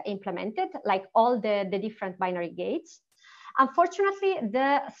bootstrapping implemented, like all the different binary gates. Unfortunately,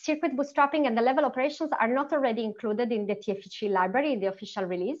 the circuit bootstrapping and the level operations are not already included in the TFHE library in the official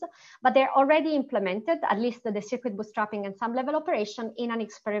release, but they're already implemented, at least the circuit bootstrapping and some level operation, in an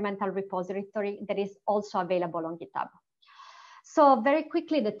experimental repository that is also available on GitHub. So very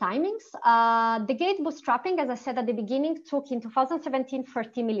quickly, the timings. The gate bootstrapping, as I said at the beginning, took in 2017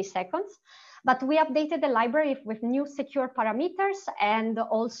 30 milliseconds. But we updated the library with new secure parameters, and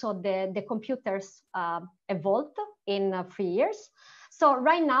also the computers evolved in 3 years. So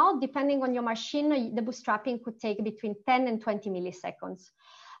right now, depending on your machine, the bootstrapping could take between 10 and 20 milliseconds.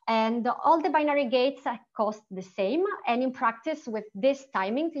 And all the binary gates cost the same. And in practice, with this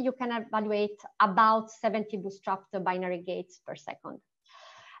timing, you can evaluate about 70 bootstrapped binary gates per second.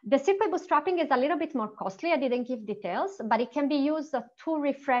 The circuit bootstrapping is a little bit more costly. I didn't give details, but it can be used to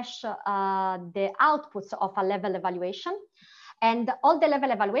refresh the outputs of a level evaluation. And all the level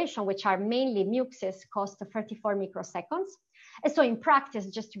evaluation, which are mainly muxes, cost 34 microseconds. And so in practice,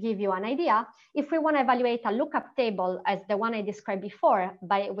 just to give you an idea, if we want to evaluate a lookup table as the one I described before,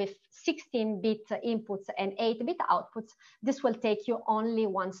 with 16-bit inputs and 8-bit outputs, this will take you only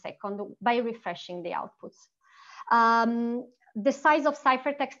 1 second by refreshing the outputs. The size of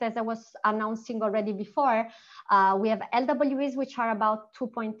ciphertext, as I was announcing already before, we have LWEs, which are about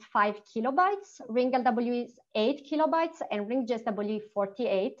 2.5 kilobytes, ring LWEs 8 kilobytes, and ring JSWE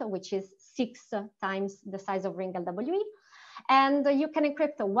 48, which is 6 times the size of ring LWE. And you can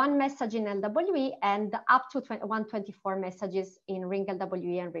encrypt 1 message in LWE and up to 124 messages in ring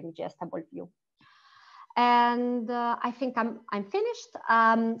LWE and ring JSWE. And I think I'm finished.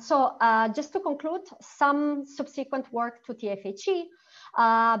 So just to conclude, some subsequent work to TFHE.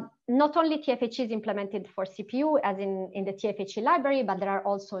 Not only TFHE is implemented for CPU, as in the TFHE library, but there are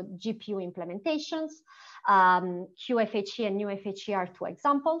also GPU implementations. QFHE and NewFHE are 2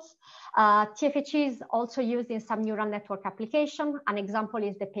 examples. TFHE is also used in some neural network application. An example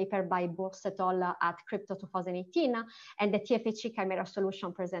is the paper by Bourse et al. At Crypto 2018, and the TFHE Chimera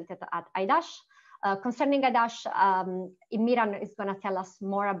solution presented at IDASH. Concerning IDASH, Miran is going to tell us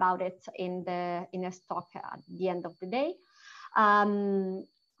more about it in a talk at the end of the day,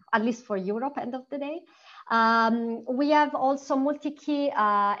 at least for Europe, end of the day. We have also multi-key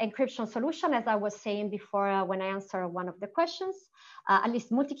encryption solution, as I was saying before when I answered one of the questions, at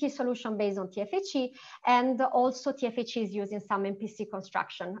least multi-key solution based on TFHE, and also TFHE is using some MPC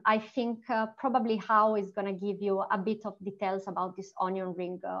construction. I think probably Hao is going to give you a bit of details about this onion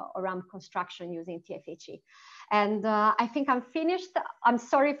ring RAM construction using TFHE. And I think I'm finished. I'm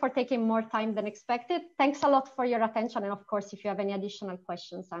sorry for taking more time than expected. Thanks a lot for your attention. And of course, if you have any additional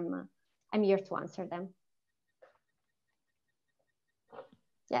questions, I'm here to answer them.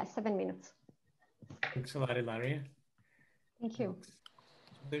 Yeah, 7 minutes. Thanks a lot, Ilaria. Thank you.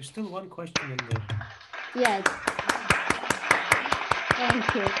 There's still one question in there. Yes.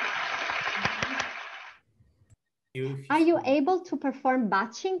 Thank you. Are you able to perform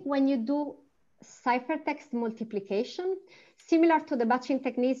batching when you do ciphertext multiplication, similar to the batching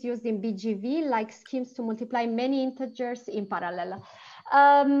techniques used in BGV, like schemes to multiply many integers in parallel?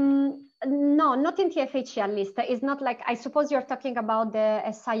 No, not in TFHE at least. It's not like, I suppose you're talking about the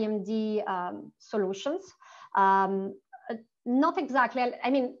SIMD solutions. Not exactly.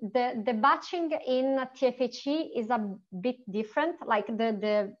 I mean, the batching in TFHE is a bit different. Like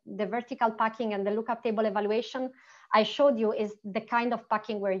the vertical packing and the lookup table evaluation I showed you is the kind of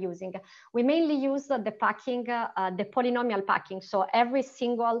packing we're using. We mainly use the packing, the polynomial packing. So every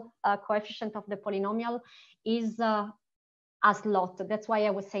single coefficient of the polynomial is a slot. That's why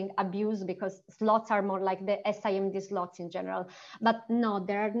I was saying abuse, because slots are more like the SIMD slots in general. But no,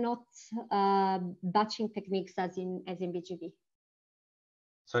 there are not batching techniques as in BGV.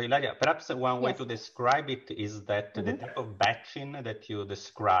 So Ilaria, perhaps one way to describe it is that the type of batching that you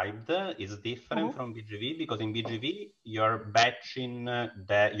described is different from BGV, because in BGV you're batching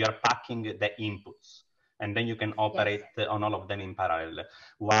you're packing the inputs, and then you can operate on all of them in parallel.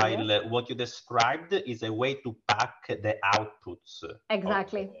 While what you described is a way to pack the outputs.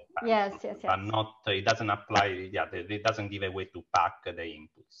 Exactly. Yes. But not, it doesn't apply, it doesn't give a way to pack the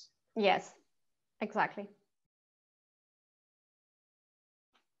inputs. Yes, exactly.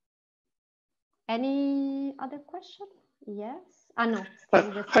 Any other question? Yes. No.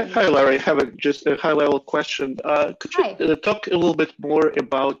 Hi, Larry. I have just a high-level question. Could you talk a little bit more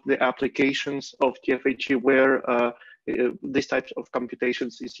about the applications of TFHE where this type of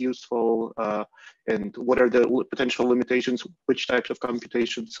computations is useful, and what are the potential limitations? Which types of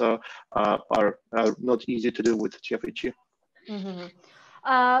computations are not easy to do with TFHE?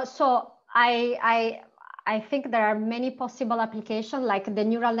 So I think there are many possible applications, like the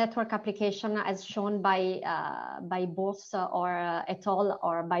neural network application, as shown by Bose or et al.,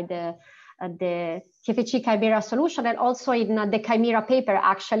 or by the TFHE Chimera solution, and also in the Chimera paper.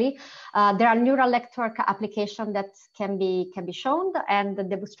 Actually, there are neural network applications that can be shown, and the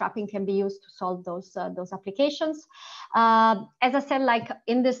bootstrapping can be used to solve those applications. As I said, like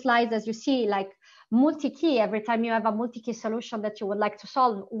in the slides, as you see, like multi-key, every time you have a multi-key solution that you would like to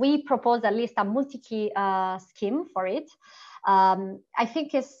solve, we propose at least a multi-key scheme for it. I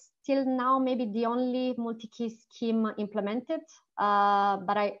think it's still now maybe the only multi-key scheme implemented,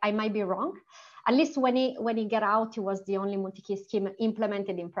 but I might be wrong. At least when he got out, it was the only multi-key scheme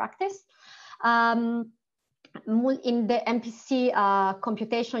implemented in practice. In the MPC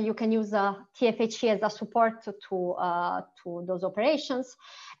computation, you can use TFHE as a support to those operations.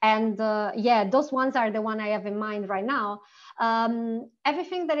 And yeah, those ones are the one I have in mind right now.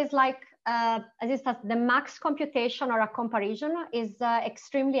 Everything that is like, as it says, the max computation or a comparison is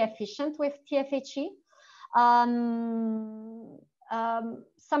extremely efficient with TFHE.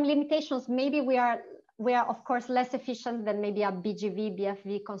 Some limitations, maybe we are of course less efficient than maybe a BGV,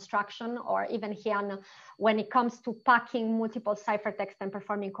 BFV construction, or even HIAN when it comes to packing multiple ciphertext and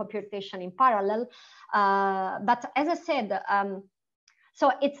performing computation in parallel. But as I said,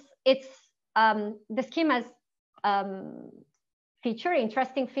 so it's the scheme has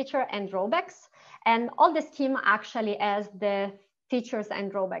interesting feature and drawbacks, and all the scheme actually has the features and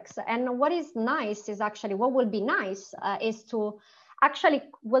drawbacks. And what is nice is actually, what will be nice is to actually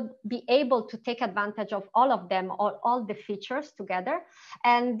would be able to take advantage of all of them, all the features together.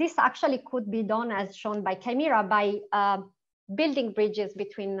 And this actually could be done, as shown by Chimera, by building bridges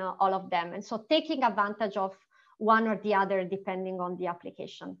between all of them. And so taking advantage of one or the other, depending on the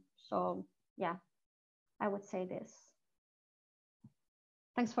application. So yeah, I would say this.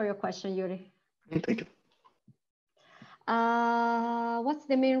 Thanks for your question, Yuri. Thank you. What's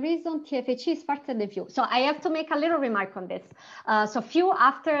the main reason TFHE is faster than Vue? So I have to make a little remark on this. So Vue,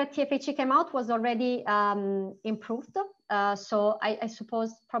 after TFHE came out, was already improved. So I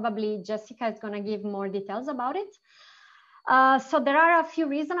suppose probably Jessica is going to give more details about it. So there are a few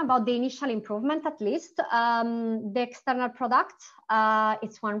reasons about the initial improvement, at least. The external product,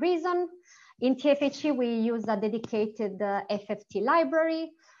 it's one reason. In TFHE, we use a dedicated FFT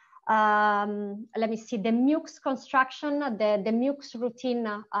library. Let me see, the MUX construction, the MUX routine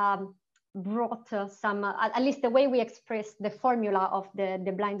brought some, at least the way we express the formula of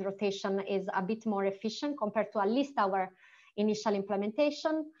the blind rotation is a bit more efficient compared to at least our initial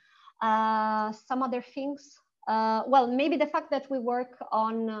implementation. Some other things, well, maybe the fact that we work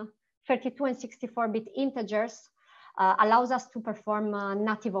on 32 and 64-bit integers allows us to perform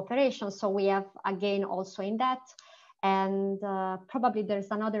native operations. So we have a gain also in that. And probably there's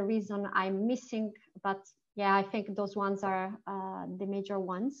another reason I'm missing, but yeah, I think those ones are the major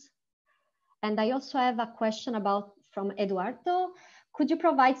ones. And I also have a question from Eduardo. Could you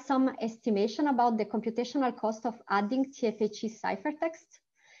provide some estimation about the computational cost of adding TFHE ciphertext?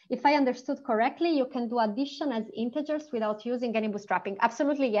 If I understood correctly, you can do addition as integers without using any bootstrapping.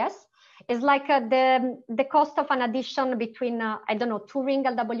 Absolutely, yes. It's like the cost of an addition between, I don't know, 2-ring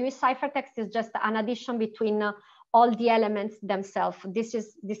LWE ciphertext is just an addition between all the elements themselves. This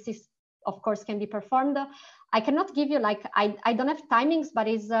is of course can be performed. I cannot give you like, I don't have timings, but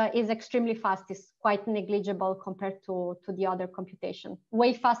is extremely fast. It's quite negligible compared to the other computation.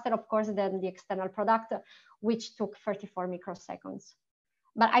 Way faster, of course, than the external product, which took 34 microseconds.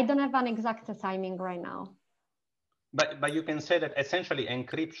 But I don't have an exact timing right now. But you can say that essentially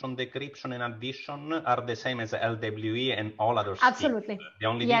encryption, decryption, and addition are the same as LWE and all other schemes. Absolutely. The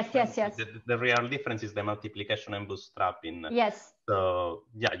only yes. The real difference is the multiplication and bootstrapping. Yes. So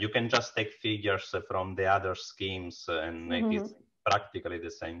yeah, you can just take figures from the other schemes and make it practically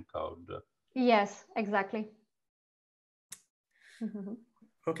the same code. Yes, exactly.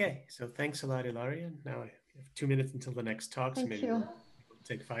 Okay, so thanks a lot, Ilaria. Now I have 2 minutes until the next talk, so maybe we'll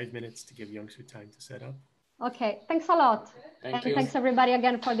take 5 minutes to give Yongsoo time to set up. Okay, thanks a lot. Thank you. Thanks everybody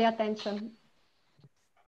again for the attention.